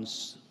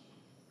once,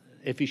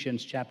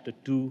 Ephesians chapter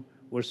 2,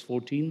 verse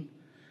 14.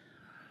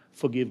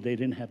 Forgive, they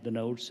didn't have the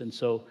notes. And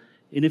so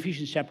in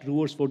Ephesians chapter 2,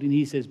 verse 14,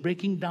 he says,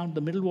 breaking down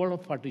the middle wall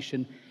of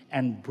partition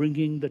and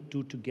bringing the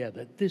two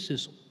together. This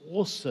is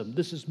awesome.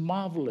 This is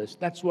marvelous.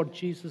 That's what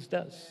Jesus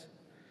does.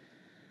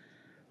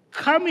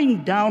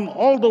 Coming down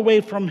all the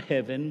way from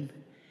heaven,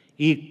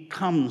 he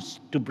comes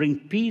to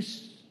bring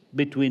peace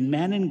between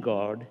man and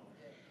God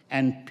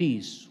and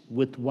peace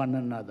with one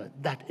another.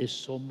 That is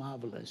so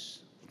marvelous.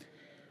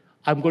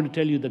 I'm going to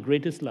tell you the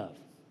greatest love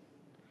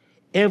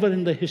ever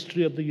in the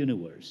history of the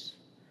universe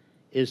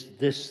is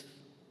this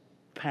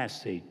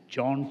passage,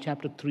 John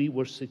chapter 3,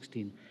 verse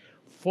 16.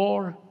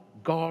 For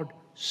God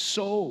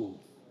so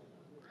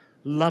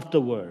loved the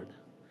world.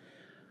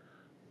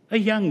 A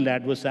young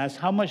lad was asked,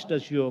 how much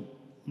does your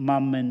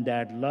mom and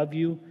dad love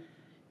you?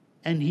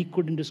 And he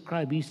couldn't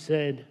describe. He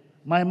said,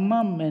 my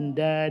mom and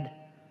dad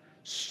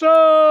so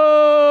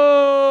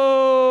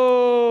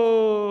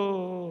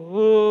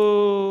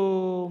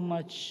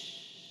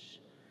much.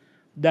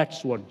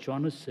 That's what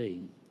John is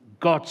saying.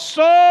 God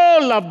so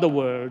loved the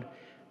world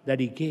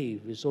that he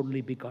gave his only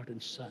begotten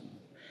Son,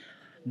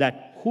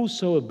 that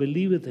whosoever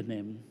believeth in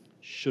him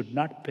should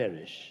not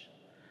perish,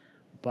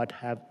 but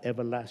have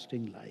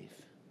everlasting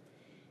life.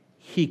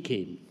 He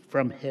came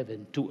from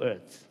heaven to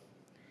earth,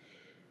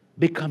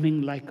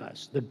 becoming like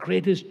us, the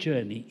greatest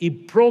journey. He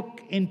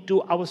broke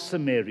into our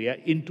Samaria,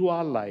 into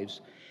our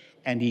lives,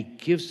 and he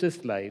gives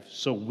his life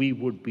so we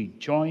would be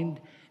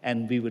joined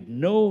and we would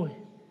know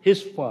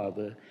his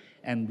Father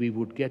and we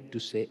would get to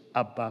say,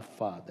 Abba,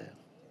 Father.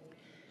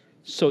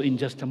 So in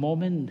just a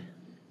moment,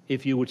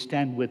 if you would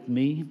stand with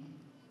me.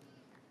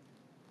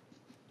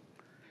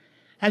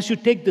 As you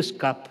take this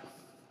cup,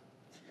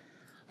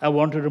 I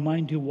want to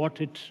remind you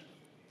what it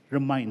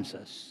reminds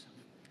us.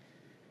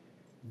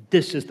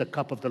 This is the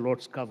cup of the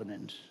Lord's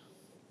covenant,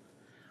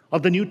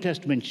 of the New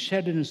Testament,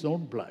 shed in his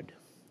own blood.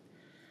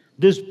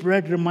 This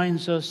bread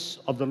reminds us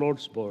of the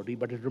Lord's body,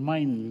 but it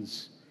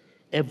reminds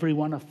every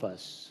one of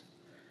us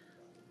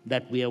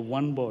that we are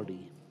one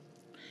body.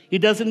 It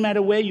doesn't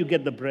matter where you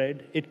get the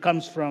bread. It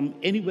comes from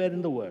anywhere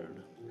in the world.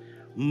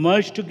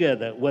 Merged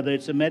together, whether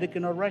it's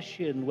American or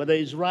Russian, whether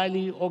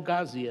Israeli or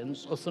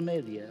Gazians or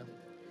Samaria.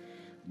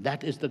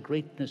 That is the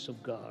greatness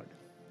of God.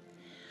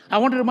 I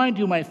want to remind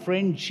you, my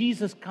friend,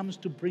 Jesus comes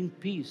to bring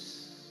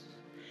peace.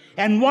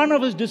 And one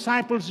of his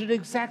disciples did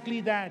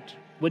exactly that.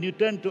 When you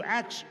turn to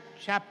Acts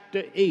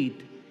chapter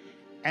 8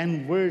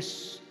 and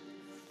verse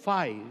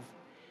 5,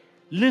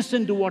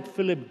 listen to what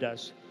Philip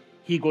does.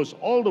 He goes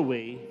all the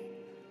way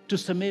to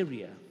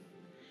Samaria.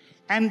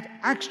 And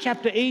Acts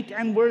chapter 8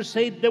 and verse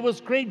 8, there was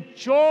great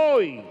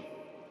joy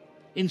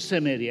in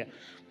Samaria.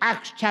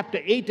 Acts chapter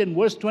 8 and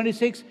verse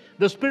 26,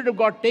 the Spirit of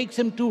God takes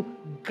him to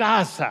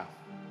Gaza.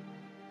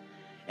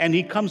 And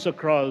he comes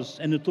across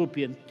an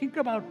Ethiopian. Think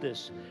about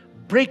this.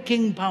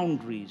 Breaking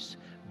boundaries,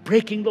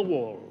 breaking the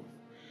wall,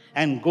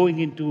 and going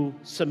into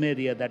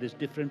Samaria that is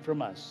different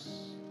from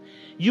us.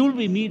 You'll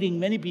be meeting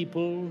many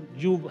people.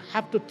 You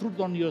have the truth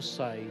on your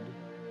side.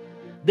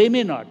 They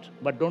may not,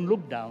 but don't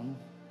look down.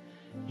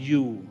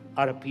 You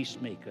are a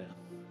peacemaker.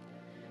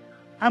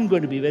 I'm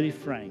going to be very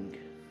frank.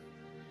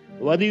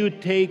 Whether you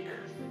take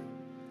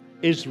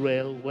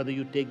Israel, whether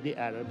you take the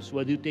Arabs,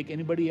 whether you take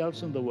anybody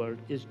else in the world,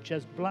 is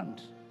just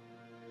blunt.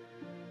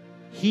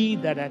 He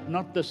that hath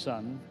not the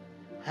Son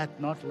hath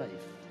not life.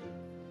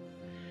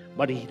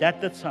 But he that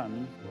hath the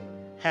Son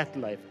hath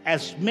life.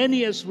 As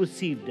many as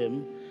received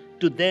him,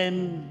 to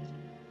them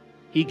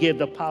he gave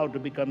the power to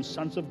become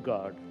sons of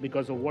God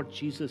because of what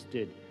Jesus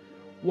did.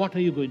 What are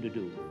you going to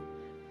do?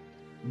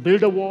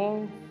 Build a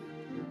wall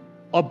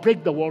or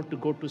break the wall to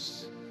go to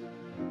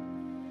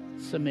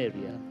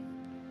Samaria?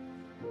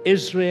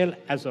 Israel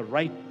has a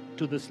right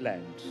to this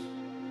land.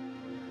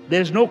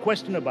 There's no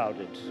question about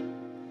it.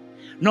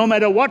 No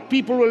matter what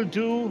people will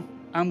do,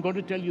 I'm going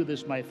to tell you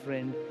this, my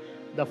friend,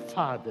 the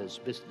Father's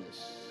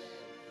business.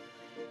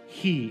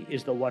 He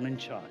is the one in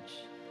charge.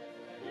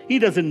 He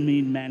doesn't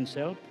mean man's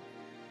help,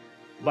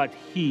 but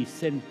he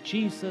sent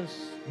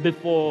Jesus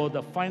before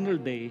the final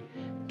day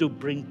to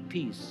bring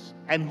peace.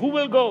 And who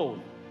will go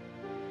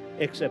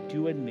except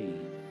you and me?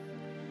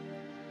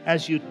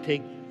 As you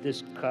take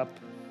this cup,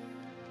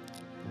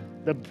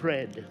 the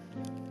bread.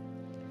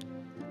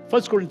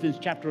 1 Corinthians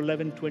chapter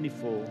 11,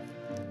 24.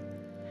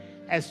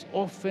 As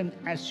often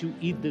as you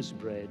eat this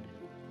bread,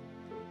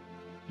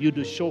 you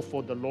do show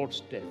forth the Lord's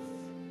death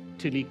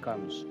till he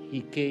comes. He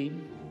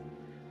came,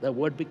 the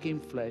word became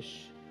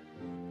flesh.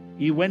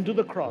 He went to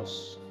the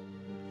cross,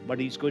 but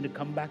he's going to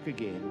come back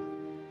again.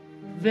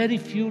 Very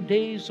few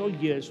days or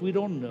years, we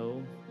don't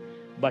know,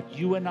 but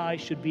you and I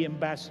should be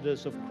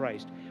ambassadors of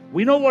Christ.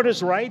 We know what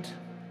is right,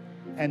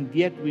 and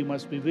yet we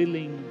must be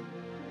willing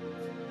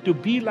to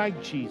be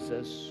like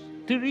Jesus,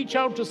 to reach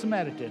out to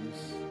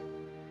Samaritans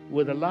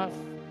with the love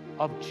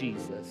of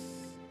Jesus.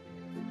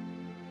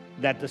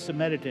 That the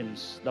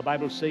Samaritans, the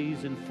Bible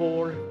says in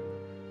 4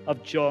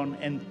 of John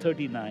and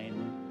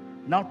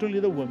 39, not only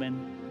the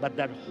woman, but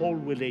that whole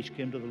village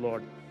came to the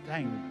Lord.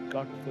 Thank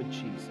God for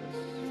Jesus.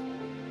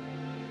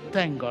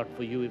 Thank God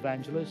for you,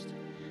 evangelist.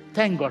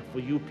 Thank God for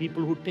you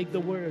people who take the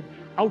word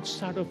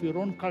outside of your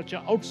own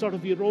culture, outside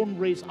of your own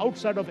race,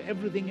 outside of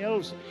everything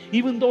else.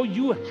 Even though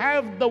you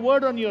have the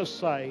word on your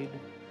side,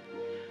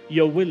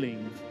 you're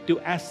willing to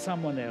ask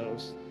someone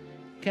else,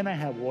 can I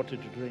have water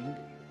to drink?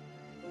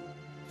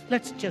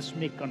 Let's just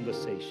make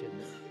conversation.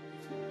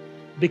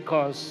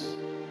 Because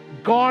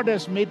God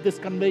has made this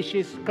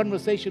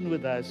conversation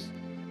with us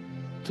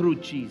through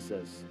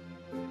Jesus.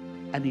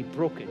 And he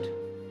broke it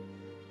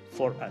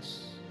for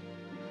us.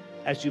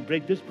 As you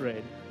break this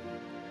bread,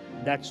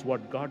 that's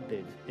what God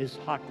did. His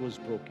heart was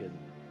broken.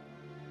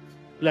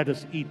 Let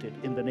us eat it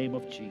in the name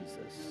of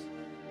Jesus.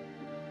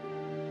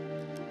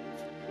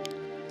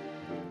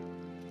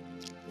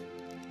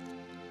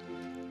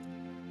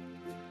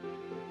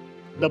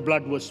 The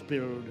blood was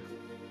spilled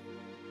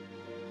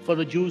for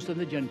the Jews and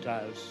the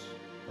Gentiles,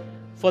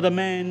 for the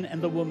man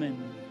and the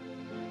woman,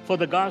 for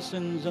the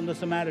Garsons and the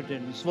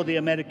Samaritans, for the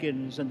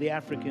Americans and the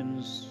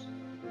Africans,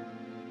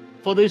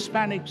 for the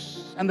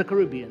Hispanics and the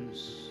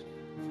Caribbeans.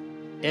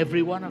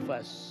 Every one of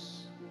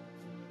us,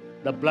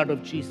 the blood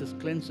of Jesus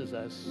cleanses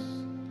us.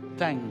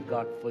 Thank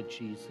God for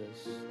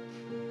Jesus.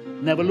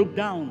 Never look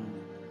down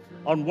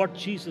on what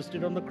Jesus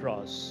did on the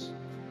cross.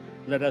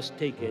 Let us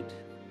take it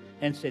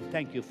and say,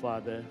 thank you,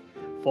 Father,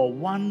 for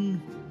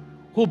one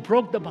who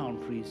broke the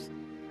boundaries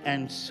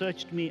and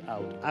searched me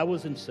out. I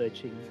wasn't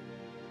searching.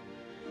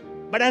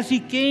 But as he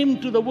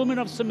came to the woman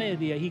of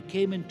Samaria, he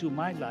came into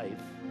my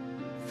life.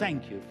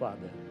 Thank you,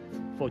 Father,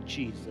 for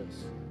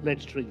Jesus.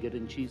 Let's drink it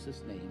in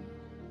Jesus' name.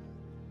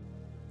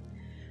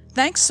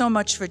 Thanks so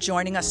much for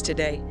joining us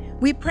today.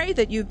 We pray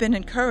that you've been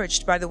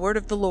encouraged by the word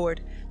of the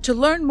Lord. To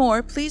learn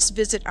more, please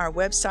visit our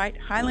website,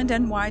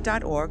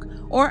 highlandny.org,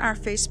 or our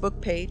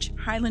Facebook page,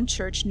 Highland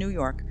Church New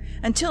York.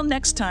 Until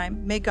next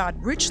time, may God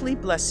richly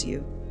bless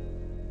you.